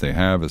limited rights they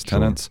have as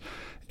tenants.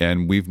 Sure.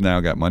 And we've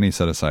now got money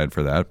set aside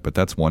for that. But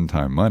that's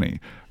one-time money,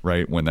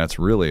 right, when that's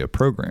really a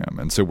program.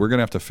 And so we're going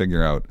to have to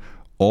figure out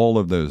all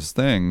of those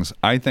things.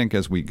 I think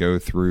as we go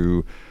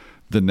through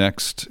the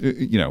next,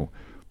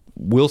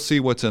 we'll see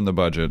what's in the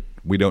budget.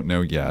 We don't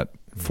know yet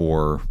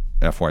for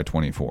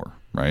FY24,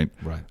 right?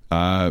 Right.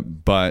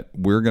 But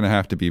we're going to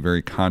have to be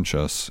very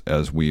conscious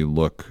as we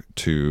look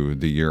to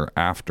the year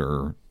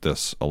after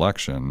this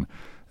election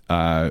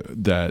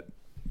that,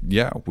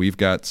 we've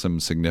got some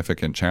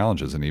significant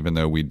challenges. And even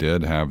though we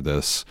did have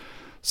this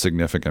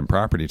significant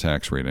property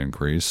tax rate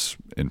increase,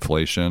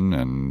 inflation,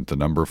 and the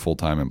number of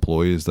full-time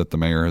employees that the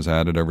mayor has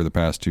added over the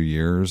past 2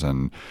 years.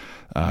 And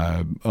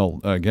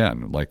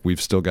again, like, we've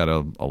still got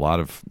a lot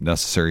of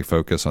necessary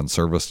focus on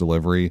service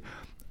delivery.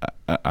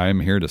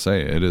 I'm here to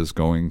say it is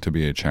going to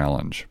be a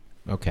challenge.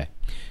 Okay.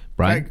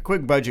 Brian?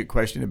 Quick budget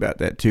question about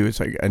that, too. It's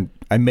like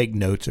I make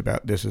notes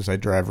about this as I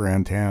drive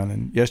around town.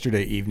 And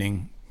yesterday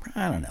evening,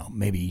 I don't know,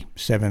 maybe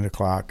 7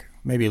 o'clock,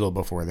 maybe a little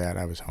before that,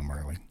 I was home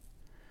early.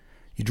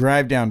 You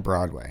drive down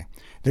Broadway.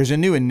 There's a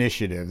new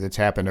initiative that's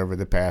happened over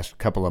the past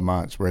couple of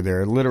months where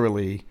they're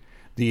literally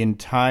the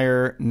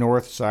entire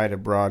north side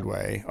of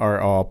Broadway are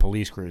all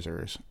police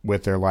cruisers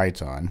with their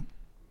lights on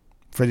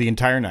for the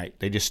entire night.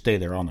 They just stay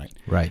there all night.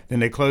 Right. Then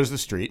they close the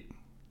street.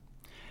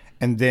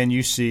 And then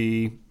you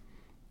see,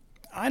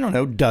 I don't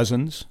know,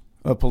 dozens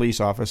of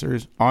police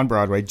officers on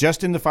Broadway,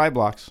 just in the 5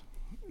 blocks,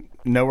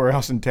 nowhere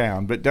else in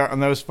town, but on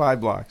those 5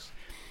 blocks,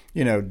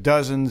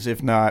 dozens,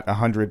 if not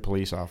 100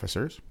 police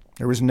officers.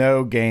 There was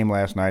no game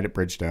last night at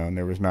Bridgestone.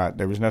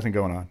 There was nothing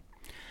going on.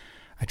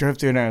 I drove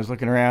through and I was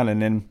looking around,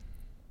 and then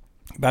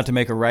about to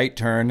make a right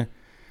turn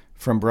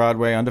from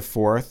Broadway onto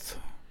 4th.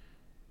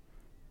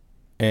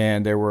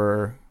 And there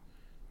were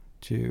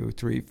 2,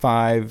 3,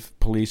 5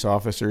 police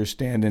officers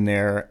standing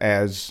there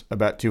as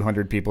about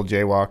 200 people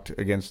jaywalked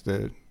against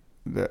the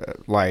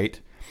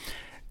light.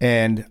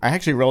 And I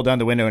actually rolled down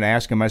the window and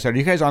asked them, I said, "Are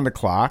you guys on the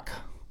clock?"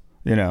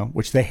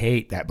 Which they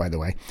hate that, by the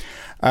way.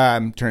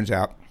 Turns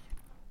out,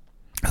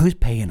 who's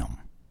paying them?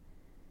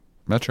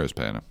 Metro's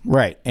paying them.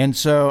 Right. And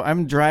so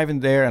I'm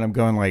driving there, and I'm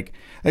going like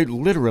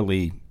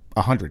literally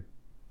 100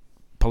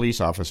 police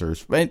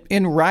officers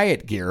in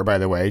riot gear, by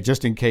the way,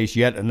 just in case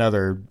yet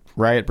another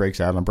riot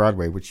breaks out on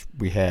Broadway, which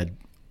we had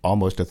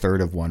almost a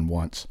third of one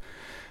once.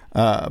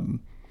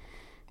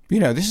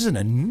 This is an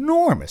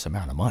enormous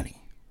amount of money.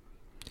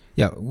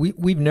 Yeah,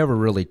 we've never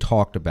really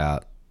talked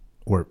about,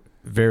 or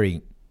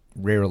very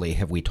rarely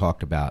have we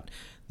talked about,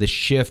 the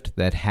shift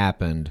that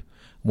happened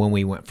when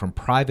we went from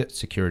private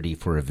security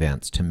for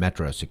events to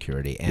metro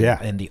security,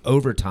 and the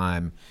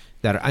overtime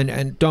that,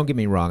 and don't get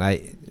me wrong,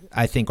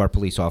 I think our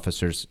police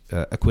officers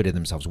acquitted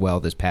themselves well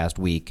this past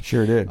week.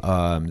 Sure did.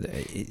 I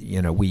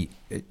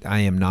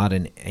am not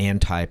an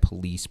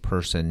anti-police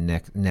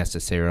person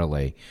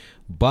necessarily,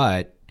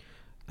 but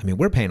I mean,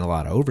 we're paying a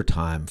lot of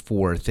overtime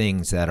for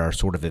things that are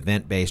sort of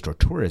event-based or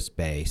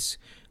tourist-based.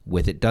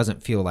 With it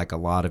doesn't feel like a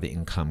lot of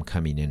income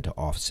coming in to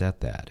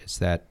offset that. Is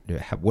that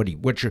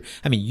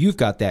you've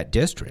got that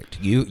district.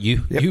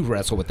 You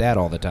wrestle with that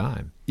all the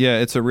time. Yeah,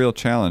 it's a real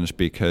challenge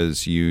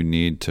because you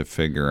need to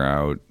figure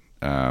out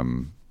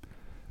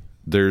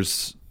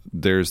there's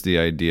the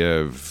idea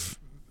of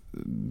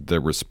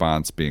the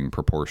response being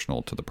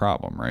proportional to the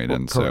problem, right? Well,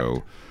 and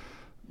correct.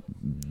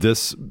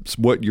 So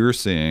what you're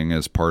seeing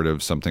is part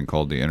of something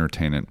called the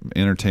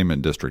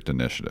Entertainment District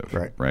Initiative,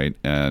 right?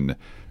 And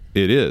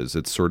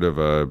it's sort of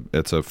a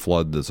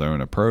flood the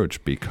zone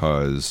approach,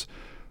 because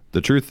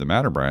the truth of the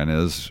matter, Brian,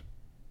 is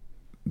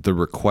the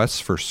requests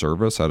for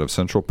service out of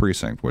Central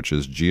Precinct, which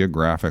is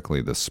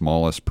geographically the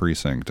smallest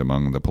precinct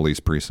among the police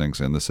precincts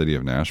in the city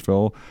of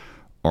Nashville,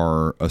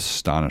 are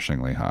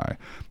astonishingly high.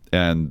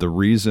 And the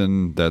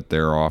reason that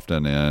they're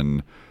often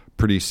in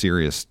pretty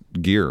serious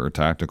gear,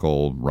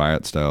 tactical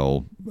riot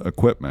style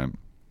equipment,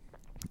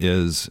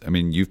 is, I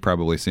mean, you've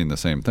probably seen the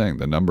same thing.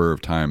 The number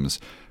of times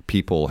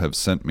people have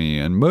sent me,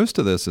 and most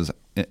of this is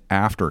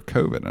after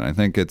COVID. And I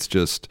think it's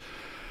just,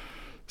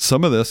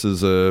 some of this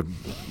is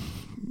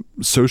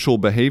social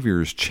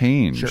behaviors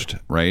changed,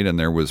 right? And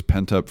there was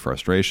pent up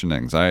frustration,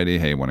 anxiety.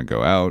 Hey, want to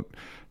go out,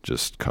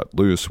 just cut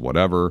loose,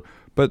 whatever.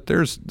 But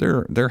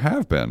there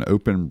have been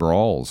open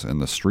brawls in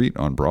the street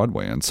on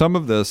Broadway. And some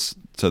of this,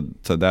 to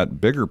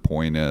that bigger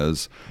point,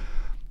 is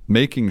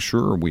making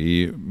sure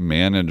we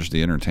manage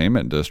the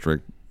entertainment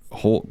district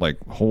whole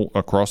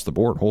across the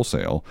board,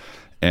 wholesale.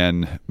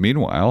 And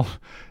meanwhile,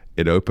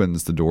 it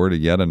opens the door to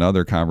yet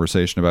another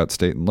conversation about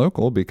state and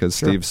local, because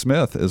Steve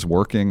Smith is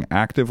working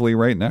actively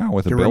right now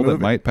with a bill that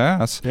might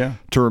pass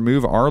to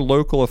remove our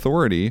local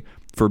authority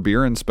for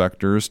beer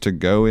inspectors to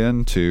go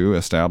into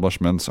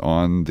establishments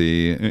in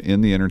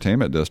the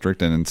entertainment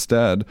district, and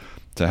instead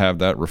to have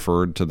that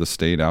referred to the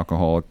State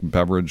Alcoholic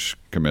Beverage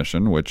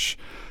Commission, which,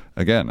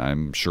 again,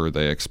 I'm sure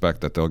they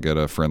expect that they'll get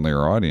a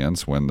friendlier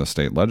audience when the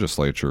state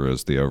legislature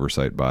is the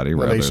oversight body.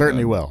 Well, they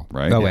certainly will.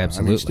 Right? Oh,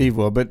 absolutely. I mean, Steve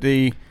will. But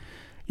I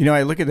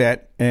look at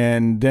that,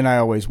 and then I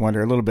always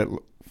wonder a little bit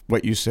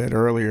what you said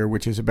earlier,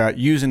 which is about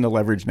using the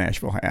leverage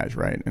Nashville has,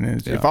 right?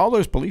 And if all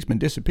those policemen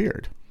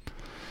disappeared,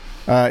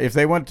 if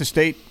they want the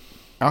state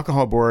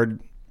alcohol board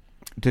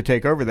to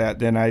take over that,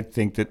 then I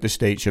think that the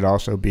state should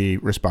also be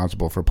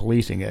responsible for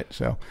policing it.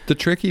 So the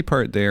tricky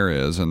part there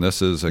is, and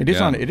this is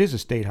again, it is a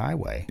state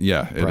highway.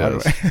 Yeah, it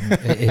is.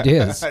 It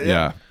is.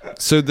 Yeah.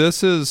 So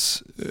this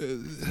is,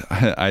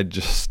 I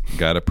just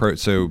got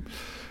approached. So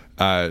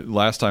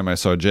last time I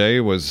saw Jay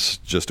was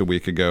just a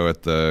week ago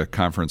at the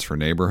Conference for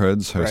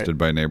Neighborhoods hosted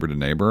by Neighbor to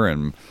Neighbor,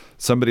 and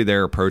somebody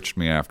there approached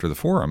me after the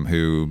forum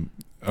who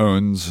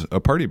owns a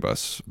party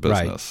bus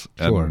business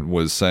and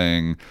was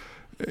saying,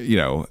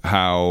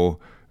 how,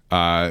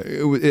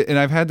 and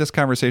I've had this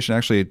conversation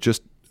actually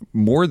just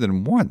more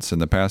than once in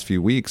the past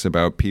few weeks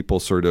about people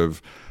sort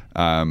of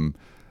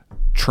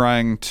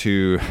trying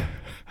to,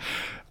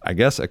 I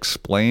guess,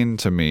 explain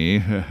to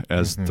me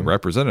as the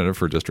representative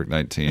for District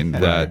 19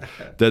 that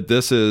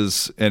this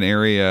is an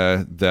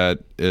area that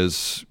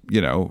is,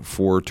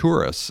 for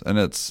tourists.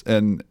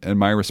 And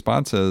my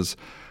response is,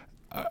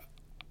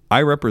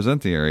 I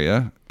represent the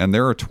area, and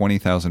there are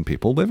 20,000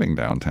 people living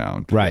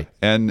downtown. Right.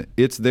 And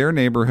it's their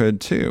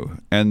neighborhood too.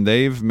 And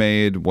they've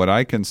made what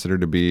I consider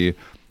to be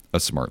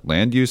a smart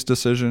land use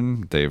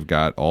decision. They've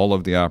got all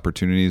of the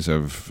opportunities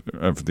of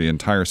the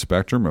entire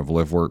spectrum of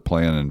live, work,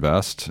 play, and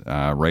invest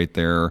right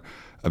there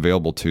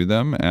available to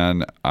them.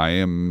 And I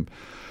am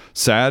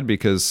sad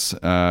because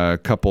a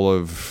couple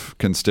of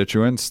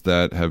constituents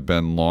that have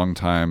been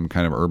longtime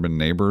kind of urban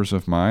neighbors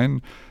of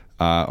mine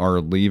are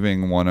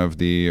leaving one of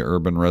the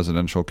urban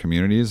residential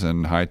communities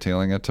and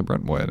hightailing it to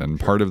Brentwood. And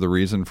part of the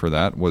reason for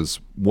that was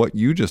what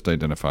you just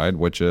identified,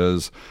 which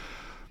is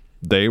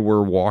they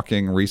were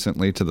walking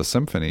recently to the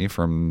Symphony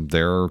from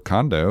their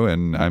condo.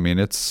 And I mean,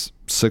 it's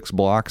 6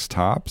 blocks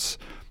tops,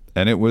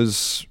 and it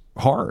was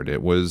hard.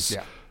 It was,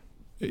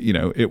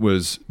 it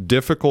was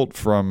difficult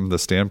from the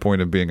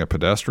standpoint of being a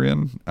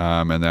pedestrian.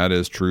 And that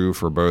is true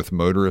for both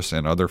motorists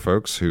and other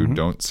folks who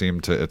don't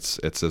seem to, it's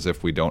as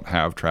if we don't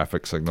have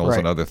traffic signals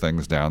and other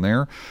things down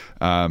there.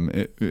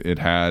 It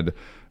had,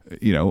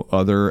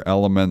 other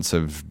elements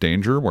of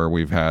danger where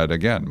we've had,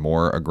 again,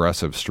 more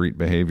aggressive street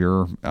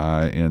behavior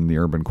in the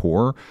urban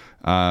core.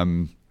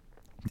 And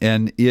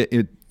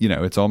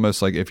it's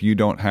almost like if you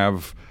don't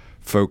have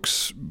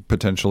folks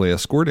potentially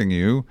escorting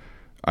you.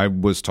 I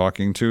was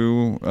talking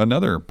to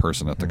another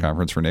person at the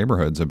Conference for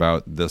Neighborhoods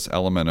about this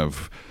element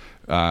of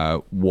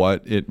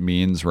what it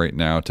means right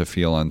now to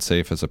feel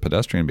unsafe as a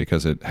pedestrian,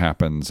 because it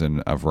happens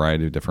in a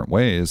variety of different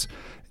ways.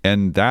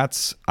 And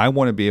I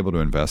want to be able to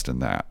invest in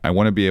that. I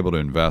want to be able to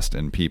invest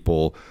in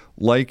people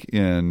like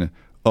in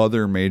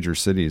other major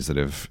cities that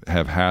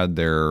have had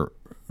their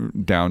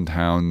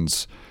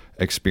downtowns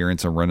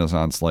experience a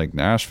renaissance like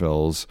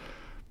Nashville's,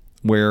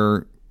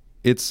 where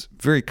it's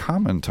very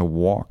common to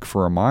walk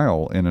for a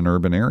mile in an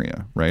urban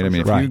area, right?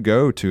 If you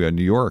go to a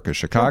New York, a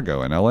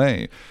Chicago, an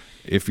LA,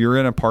 if you're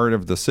in a part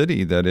of the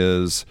city that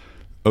is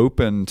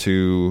open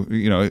to,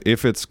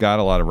 if it's got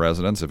a lot of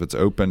residents, if it's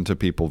open to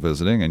people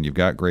visiting and you've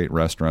got great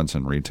restaurants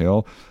and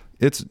retail,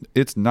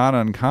 it's not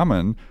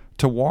uncommon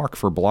to walk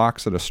for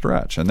blocks at a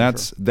stretch. And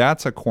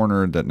that's a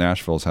corner that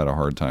Nashville's had a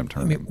hard time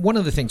turning. I mean, one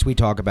of the things we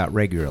talk about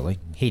regularly,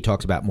 he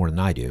talks about more than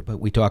I do, but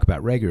we talk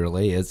about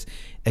regularly is,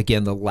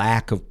 again, the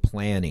lack of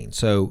planning.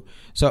 So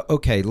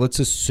okay, let's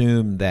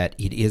assume that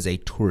it is a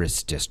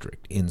tourist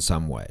district in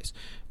some ways.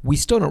 We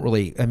still don't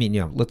really,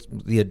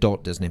 the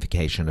adult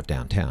Disneyfication of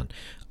downtown.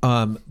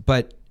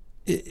 But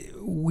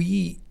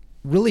we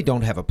really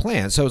don't have a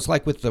plan. So it's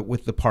like with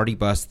the party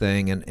bus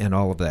thing and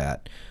all of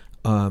that.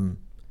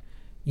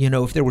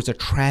 If there was a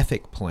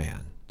traffic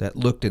plan that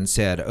looked and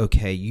said,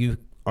 okay, you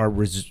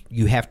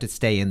have to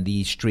stay in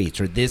these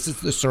streets, or this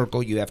is the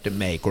circle you have to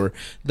make, or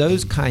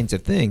those kinds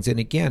of things. And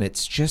again,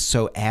 it's just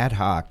so ad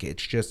hoc.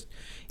 It's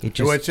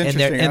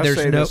interesting. And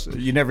there's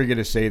you never get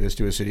to say this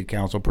to a city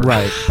council person,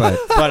 right?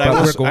 But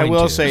I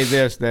will say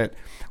this: that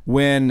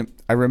when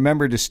I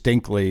remember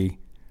distinctly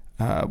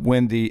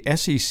when the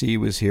SEC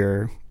was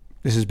here,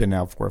 this has been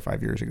now 4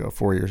 years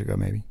ago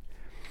maybe,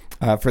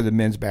 for the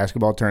men's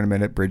basketball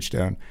tournament at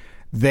Bridgestone,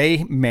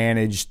 they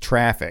managed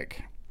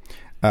traffic.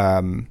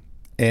 And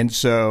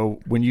so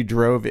when you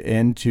drove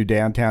into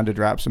downtown to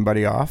drop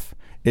somebody off,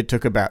 it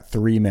took about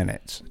 3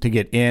 minutes to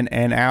get in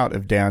and out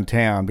of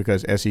downtown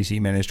because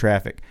SEC managed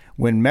traffic.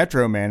 When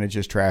Metro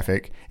manages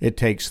traffic, it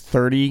takes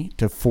 30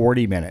 to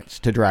 40 minutes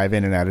to drive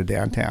in and out of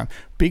downtown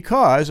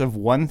because of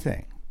one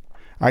thing.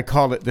 I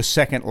call it the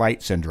second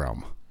light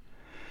syndrome,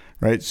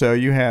 right? So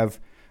you have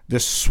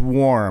this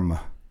swarm,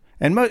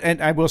 and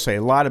I will say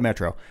a lot of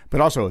Metro,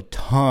 but also a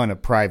ton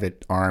of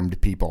private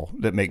armed people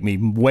that make me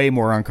way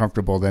more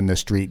uncomfortable than the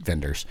street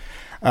vendors.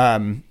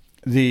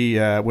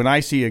 When I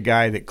see a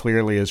guy that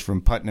clearly is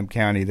from Putnam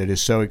County that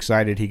is so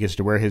excited he gets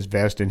to wear his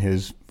vest and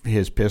his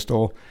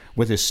pistol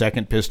with his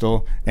second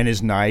pistol and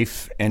his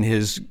knife and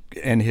his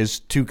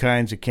 2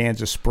 kinds of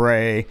cans of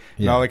spray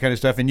and all that kind of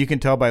stuff, and you can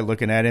tell by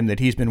looking at him that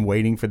he's been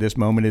waiting for this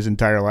moment his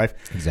entire life.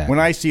 Exactly. When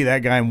I see that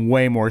guy, I'm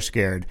way more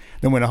scared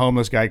than when a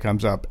homeless guy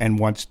comes up and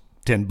wants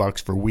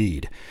 $10 for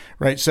weed,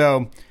 right?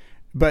 So,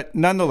 but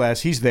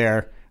nonetheless, he's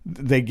there.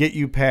 They get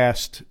you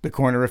past the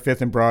corner of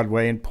 5th and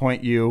Broadway and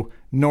point you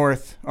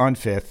north on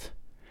 5th,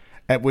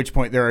 at which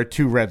point there are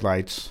 2 red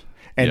lights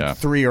and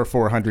 300 or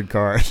 400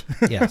 cars.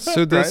 Yeah.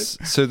 So this,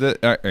 right? so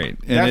that, all right.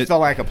 And that's the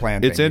lack of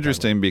plan. It's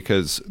interesting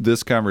because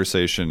this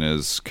conversation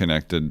is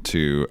connected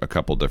to a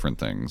couple different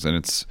things, and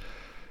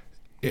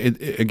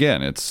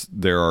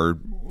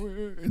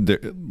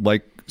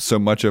like so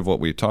much of what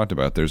we talked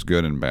about, there's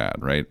good and bad,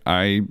 right?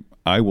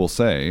 I will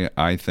say,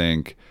 I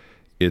think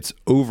it's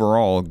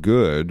overall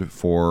good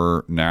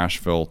for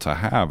Nashville to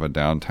have a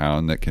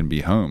downtown that can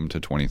be home to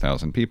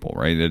 20,000 people,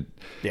 right?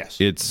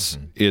 It's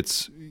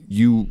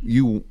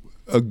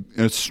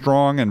a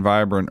strong and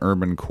vibrant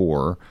urban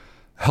core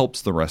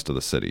helps the rest of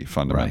the city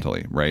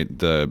fundamentally, right?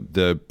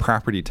 The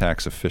property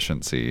tax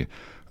efficiency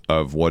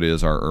of what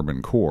is our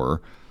urban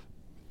core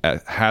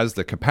has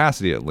the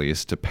capacity, at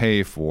least, to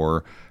pay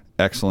for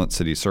excellent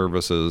city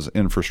services,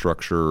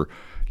 infrastructure,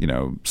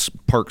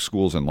 park,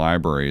 schools, and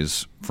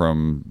libraries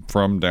from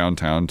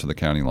downtown to the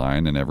county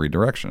line in every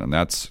direction. And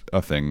that's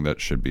a thing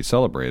that should be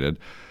celebrated.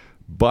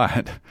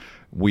 But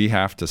we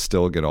have to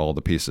still get all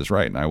the pieces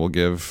right. And I will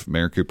give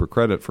Mayor Cooper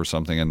credit for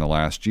something in the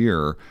last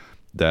year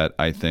that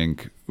I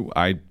think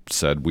I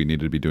said we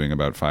needed to be doing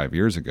about 5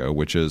 years ago,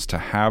 which is to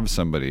have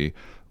somebody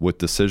with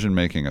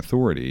decision-making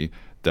authority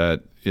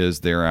that is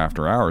there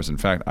after hours. In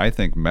fact, I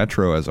think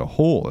Metro as a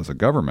whole, as a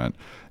government,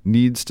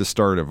 needs to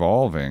start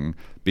evolving,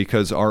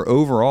 because our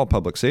overall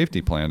public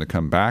safety plan, to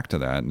come back to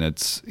that, and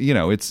it's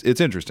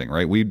interesting,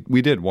 right? We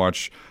did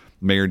watch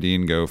Mayor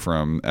Dean go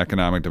from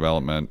economic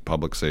development,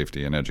 public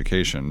safety, and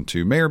education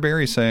to Mayor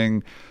Barry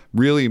saying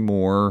really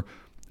more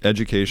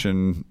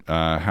education,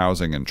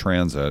 housing, and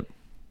transit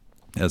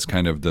as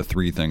kind of the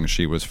 3 things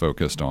she was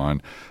focused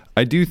on.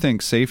 I do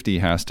think safety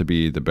has to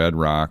be the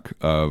bedrock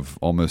of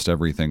almost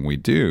everything we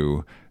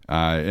do,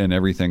 and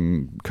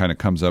everything kind of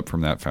comes up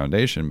from that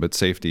foundation. But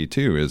safety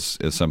too is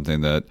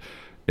something that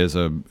has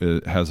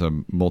a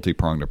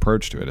multi-pronged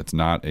approach to it. It's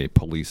not a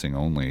policing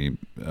only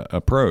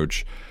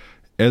approach.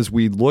 As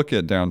we look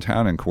at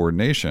downtown and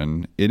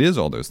coordination, it is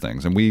all those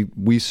things. And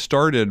we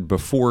started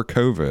before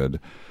COVID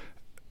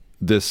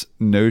this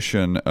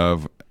notion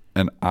of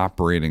an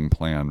operating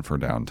plan for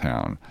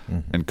downtown,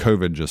 and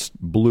COVID just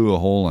blew a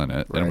hole in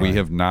it, and we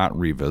have not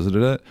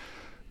revisited it.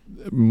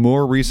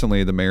 More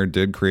recently, the mayor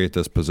did create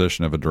this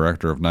position of a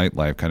director of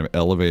nightlife, kind of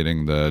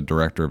elevating the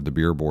director of the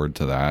beer board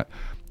to that.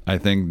 I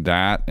think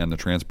that and the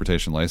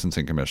Transportation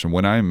Licensing Commission,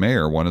 when I'm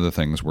mayor, one of the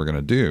things we're going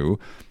to do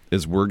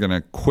is we're going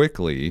to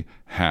quickly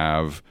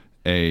have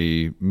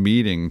a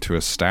meeting to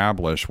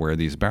establish where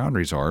these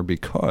boundaries are,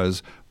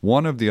 because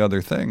one of the other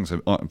things,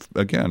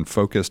 again,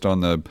 focused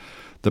on the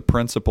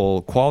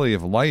principal quality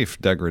of life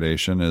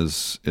degradation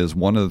is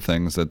one of the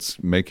things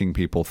that's making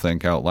people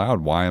think out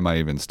loud, why am I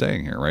even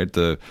staying here, right?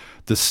 The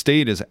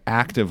state is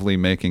actively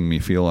making me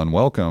feel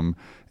unwelcome.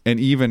 And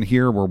even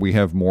here where we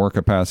have more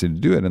capacity to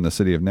do it in the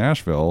city of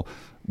Nashville,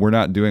 we're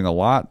not doing a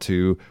lot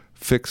to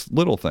fix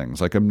little things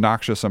like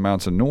obnoxious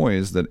amounts of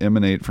noise that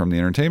emanate from the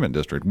entertainment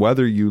district.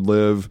 Whether you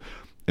live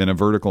in a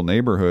vertical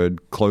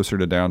neighborhood closer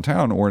to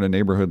downtown or in a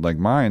neighborhood like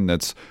mine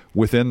that's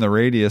within the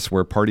radius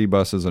where party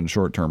buses and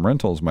short-term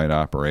rentals might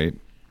operate,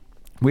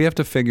 we have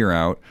to figure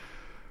out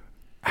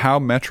how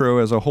Metro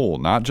as a whole,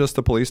 not just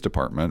the police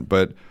department,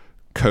 but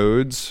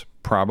codes,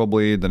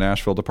 probably the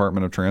Nashville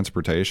Department of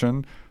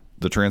Transportation,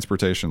 the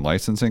Transportation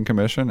Licensing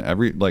Commission,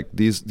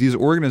 these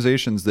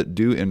organizations that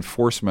do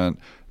enforcement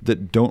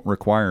that don't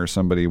require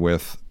somebody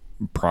with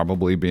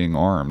probably being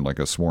armed, like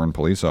a sworn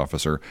police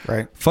officer.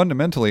 Right.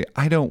 Fundamentally,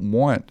 I don't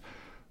want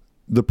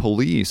the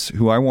police,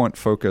 who I want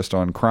focused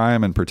on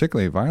crime and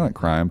particularly violent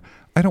crime,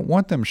 I don't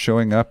want them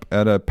showing up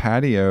at a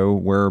patio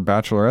where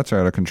bachelorettes are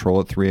out of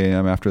control at 3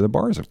 a.m. after the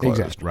bars have closed.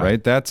 Exactly.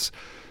 Right?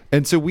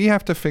 And so we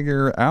have to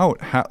figure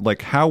out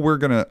how we're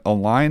going to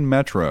align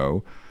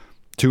Metro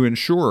to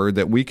ensure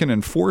that we can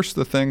enforce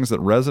the things that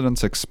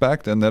residents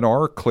expect and that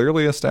are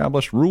clearly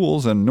established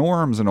rules and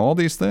norms and all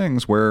these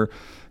things where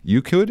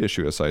you could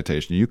issue a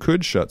citation, you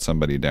could shut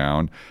somebody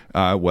down,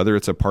 whether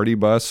it's a party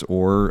bus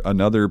or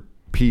another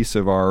piece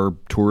of our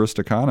tourist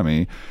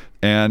economy,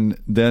 and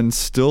then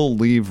still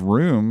leave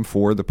room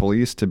for the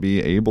police to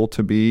be able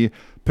to be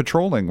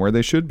patrolling where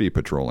they should be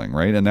patrolling,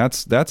 right? And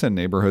that's in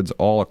neighborhoods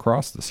all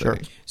across the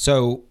city. Sure.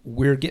 So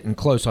we're getting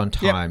close on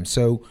time. Yep.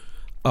 So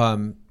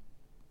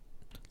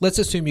let's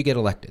assume you get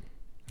elected,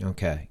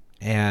 okay,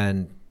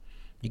 and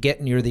you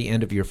get near the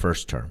end of your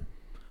first term.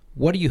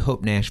 What do you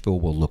hope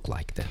Nashville will look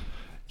like then?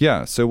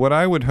 Yeah, so what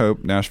I would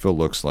hope Nashville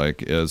looks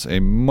like is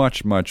a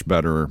much, much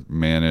better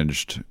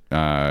managed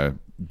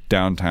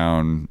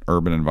downtown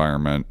urban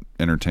environment,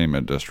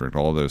 entertainment district,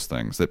 all those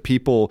things. That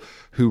people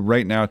who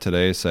right now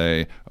today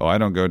say, oh, I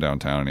don't go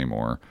downtown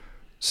anymore,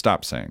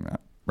 stop saying that,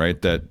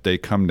 right? That they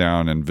come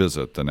down and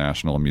visit the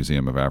National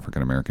Museum of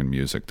African American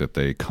Music, that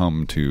they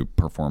come to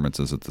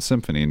performances at the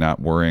Symphony,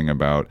 not worrying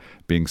about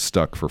being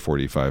stuck for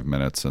 45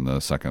 minutes in the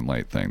second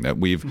light thing. That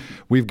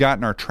we've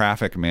gotten our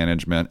traffic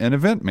management and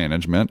event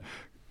management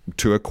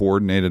to a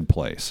coordinated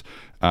place,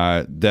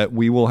 that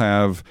we will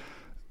have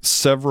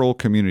several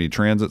community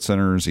transit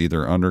centers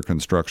either under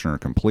construction or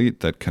complete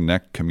that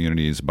connect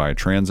communities by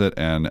transit,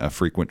 and a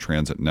frequent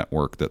transit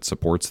network that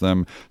supports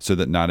them, so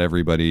that not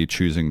everybody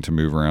choosing to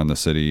move around the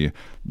city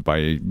by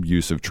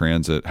use of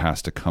transit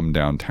has to come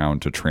downtown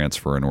to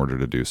transfer in order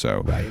to do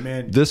so. Right.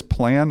 Amen. This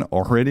plan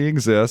already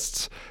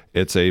exists.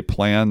 It's a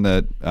plan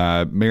that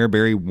Mayor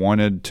Berry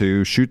wanted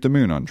to shoot the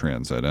moon on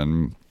transit.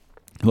 And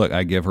look,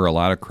 I give her a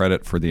lot of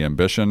credit for the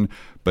ambition,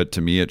 but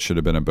to me it should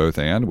have been a both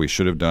and. We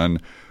should have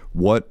done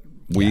what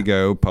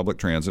WeGo Public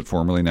Transit,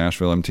 formerly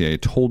Nashville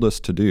MTA, told us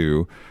to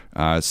do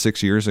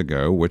 6 years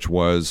ago, which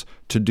was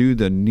to do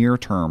the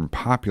near-term,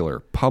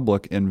 popular,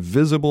 public, and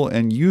visible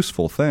and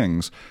useful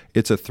things.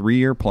 It's a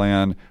 3-year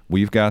plan.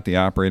 We've got the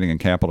operating and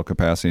capital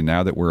capacity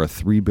now that we're a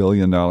 $3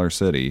 billion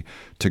city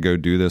to go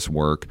do this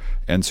work,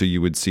 and so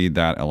you would see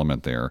that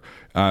element there.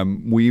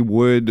 We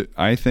would,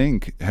 I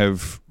think,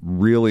 have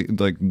really,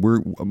 like,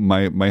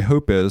 my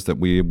hope is that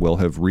we will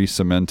have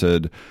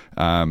re-cemented,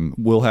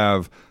 we'll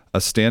have a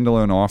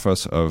standalone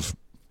office of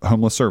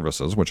homeless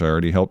services, which I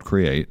already helped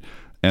create,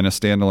 and a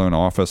standalone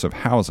office of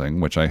housing,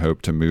 which I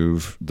hope to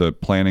move the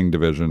planning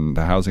division,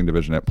 the housing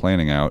division at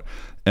planning out.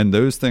 And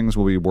those things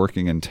will be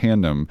working in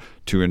tandem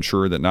to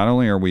ensure that not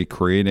only are we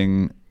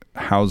creating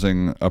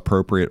housing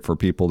appropriate for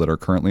people that are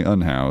currently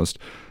unhoused,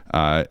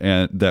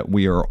 and that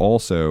we are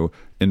also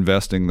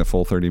investing the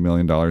full $30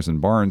 million in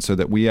Barnes so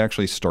that we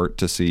actually start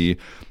to see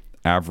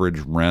average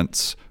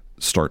rents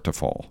start to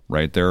fall,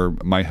 right?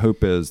 My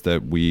hope is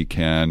that we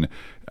can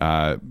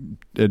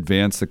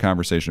advance the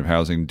conversation of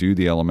housing, do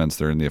the elements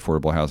that are in the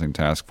Affordable Housing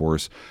Task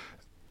Force.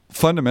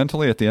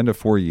 Fundamentally, at the end of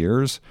 4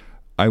 years,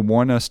 I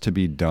want us to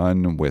be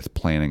done with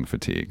planning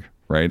fatigue,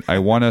 right? I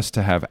want us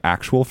to have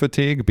actual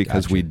fatigue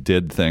because we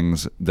did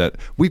things that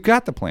we've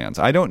got the plans.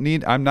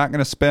 I'm not going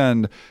to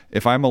spend,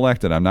 if I'm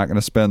elected, I'm not going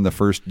to spend the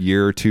first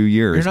year, 2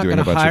 years doing a bunch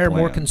of plans. You're not going to hire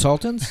more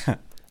consultants?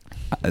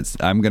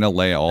 I'm going to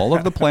lay all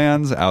of the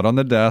plans out on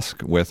the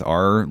desk with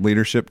our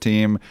leadership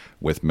team,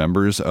 with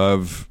members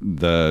of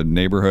the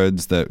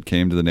neighborhoods that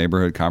came to the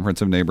neighborhood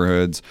conference of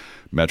neighborhoods,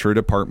 metro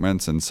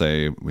departments, and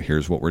say,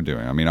 here's what we're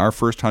doing. I mean, our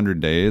first 100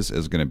 days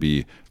is going to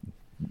be,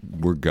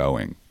 we're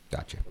going.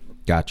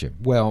 Gotcha.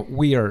 Well,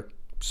 we are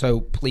so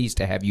pleased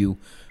to have you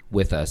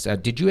with us.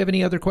 Did you have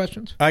any other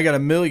questions? I got a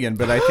million,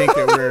 but I think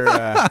that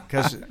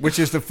we're, which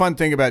is the fun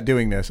thing about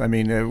doing this. I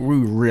mean, we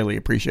really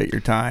appreciate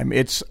your time.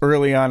 It's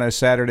early on a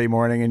Saturday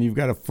morning and you've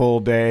got a full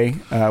day.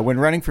 When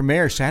running for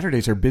mayor,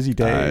 Saturdays are busy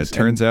days. It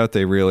turns out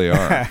they really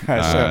are.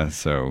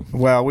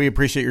 Well, we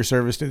appreciate your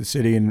service to the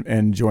city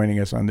and joining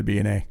us on the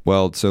B&A.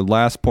 Well, so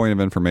last point of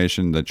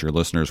information that your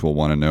listeners will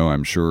want to know,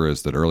 I'm sure,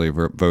 is that early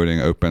voting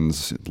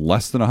opens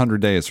less than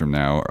 100 days from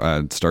now.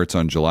 It starts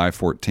on July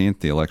 14th.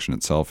 The election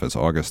itself is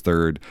August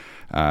 3rd.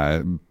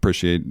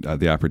 Appreciate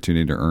the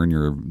opportunity to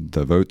earn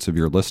the votes of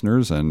your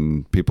listeners,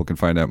 and people can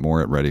find out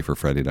more at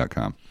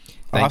readyforfreddie.com.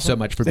 Thanks so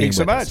much for being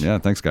with us. Yeah,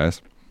 thanks,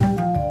 guys.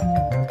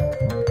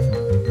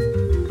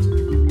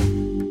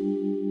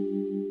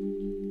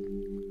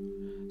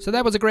 So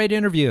that was a great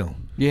interview.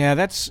 Yeah,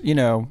 that's,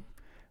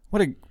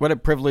 what a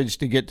privilege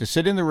to get to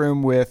sit in the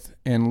room with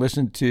and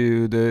listen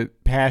to the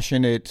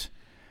passionate,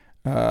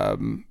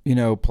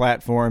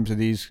 platforms of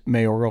these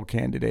mayoral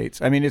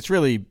candidates. I mean, it's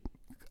really...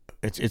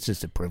 It's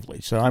just a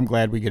privilege. So I'm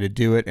glad we get to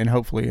do it, and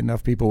hopefully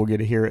enough people will get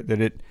to hear it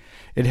that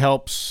it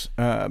helps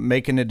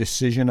making a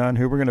decision on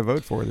who we're going to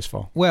vote for this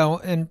fall. Well,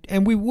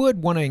 and we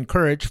would want to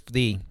encourage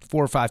the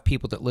 4 or 5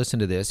 people that listen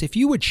to this, if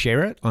you would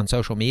share it on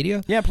social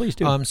media. Yeah, please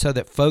do. So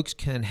that folks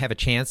can have a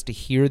chance to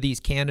hear these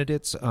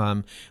candidates.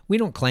 We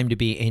don't claim to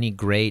be any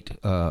great,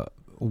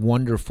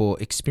 wonderful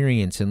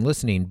experience in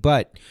listening,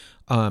 but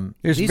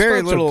There's these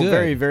very folks are little,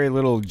 good. very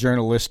little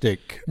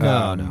journalistic.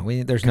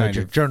 There's no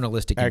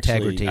journalistic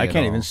integrity. I at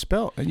can't all. even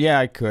spell. Yeah,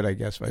 I could, I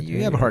guess.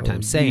 You have a hard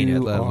time saying it,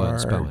 let alone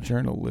spelling it.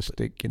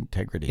 Journalistic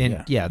integrity.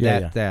 And yeah.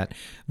 That.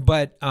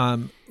 But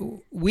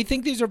we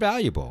think these are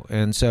valuable,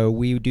 and so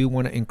we do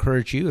want to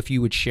encourage you if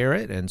you would share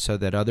it, and so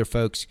that other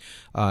folks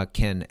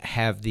can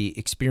have the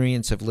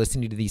experience of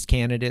listening to these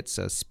candidates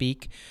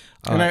speak.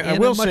 And I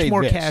will much say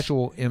more this,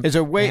 casual. is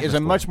a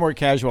much more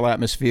casual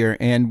atmosphere,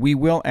 and we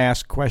will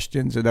ask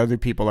questions that other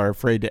people are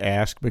afraid to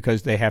ask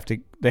because they have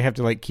to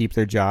like keep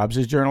their jobs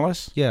as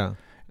journalists. Yeah.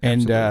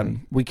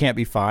 And we can't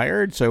be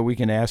fired, so we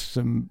can ask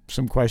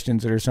some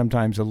questions that are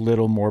sometimes a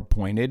little more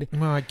pointed.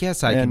 Well, I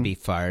guess I can be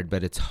fired,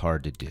 but it's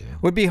hard to do.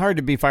 It would be hard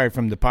to be fired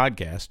from the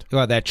podcast.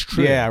 Well, that's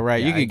true. Yeah,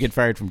 right. You could get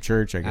fired from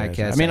church, I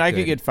guess. I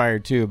could get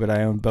fired too, but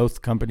I own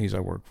both companies I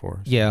work for.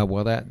 So. Yeah,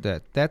 well,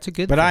 that's a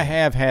good But thing. I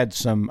have had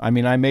some, I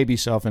may be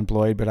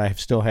self-employed, but I have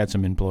still had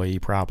some employee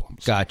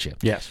problems. Gotcha.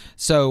 Yes.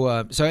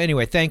 So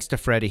anyway, thanks to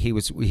Freddie. He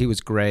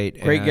was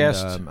great. Great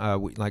guest.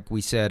 Like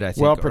we said, I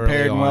think well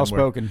prepared and well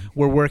spoken.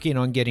 We're working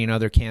on getting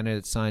other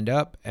candidates signed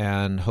up,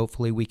 and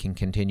hopefully we can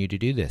continue to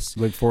do this.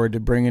 Look forward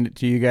to bringing it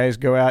to you guys.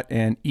 Go out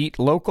and eat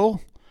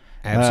local.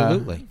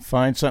 Absolutely.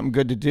 Find something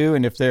good to do.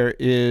 And if there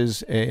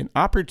is an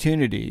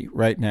opportunity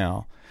right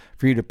now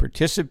for you to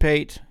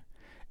participate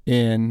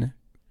in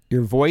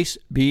your voice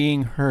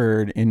being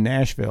heard in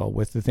Nashville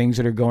with the things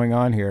that are going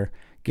on here,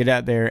 get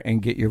out there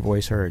and get your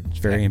voice heard. It's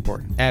very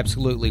important.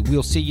 Absolutely.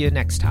 We'll see you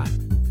next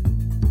time.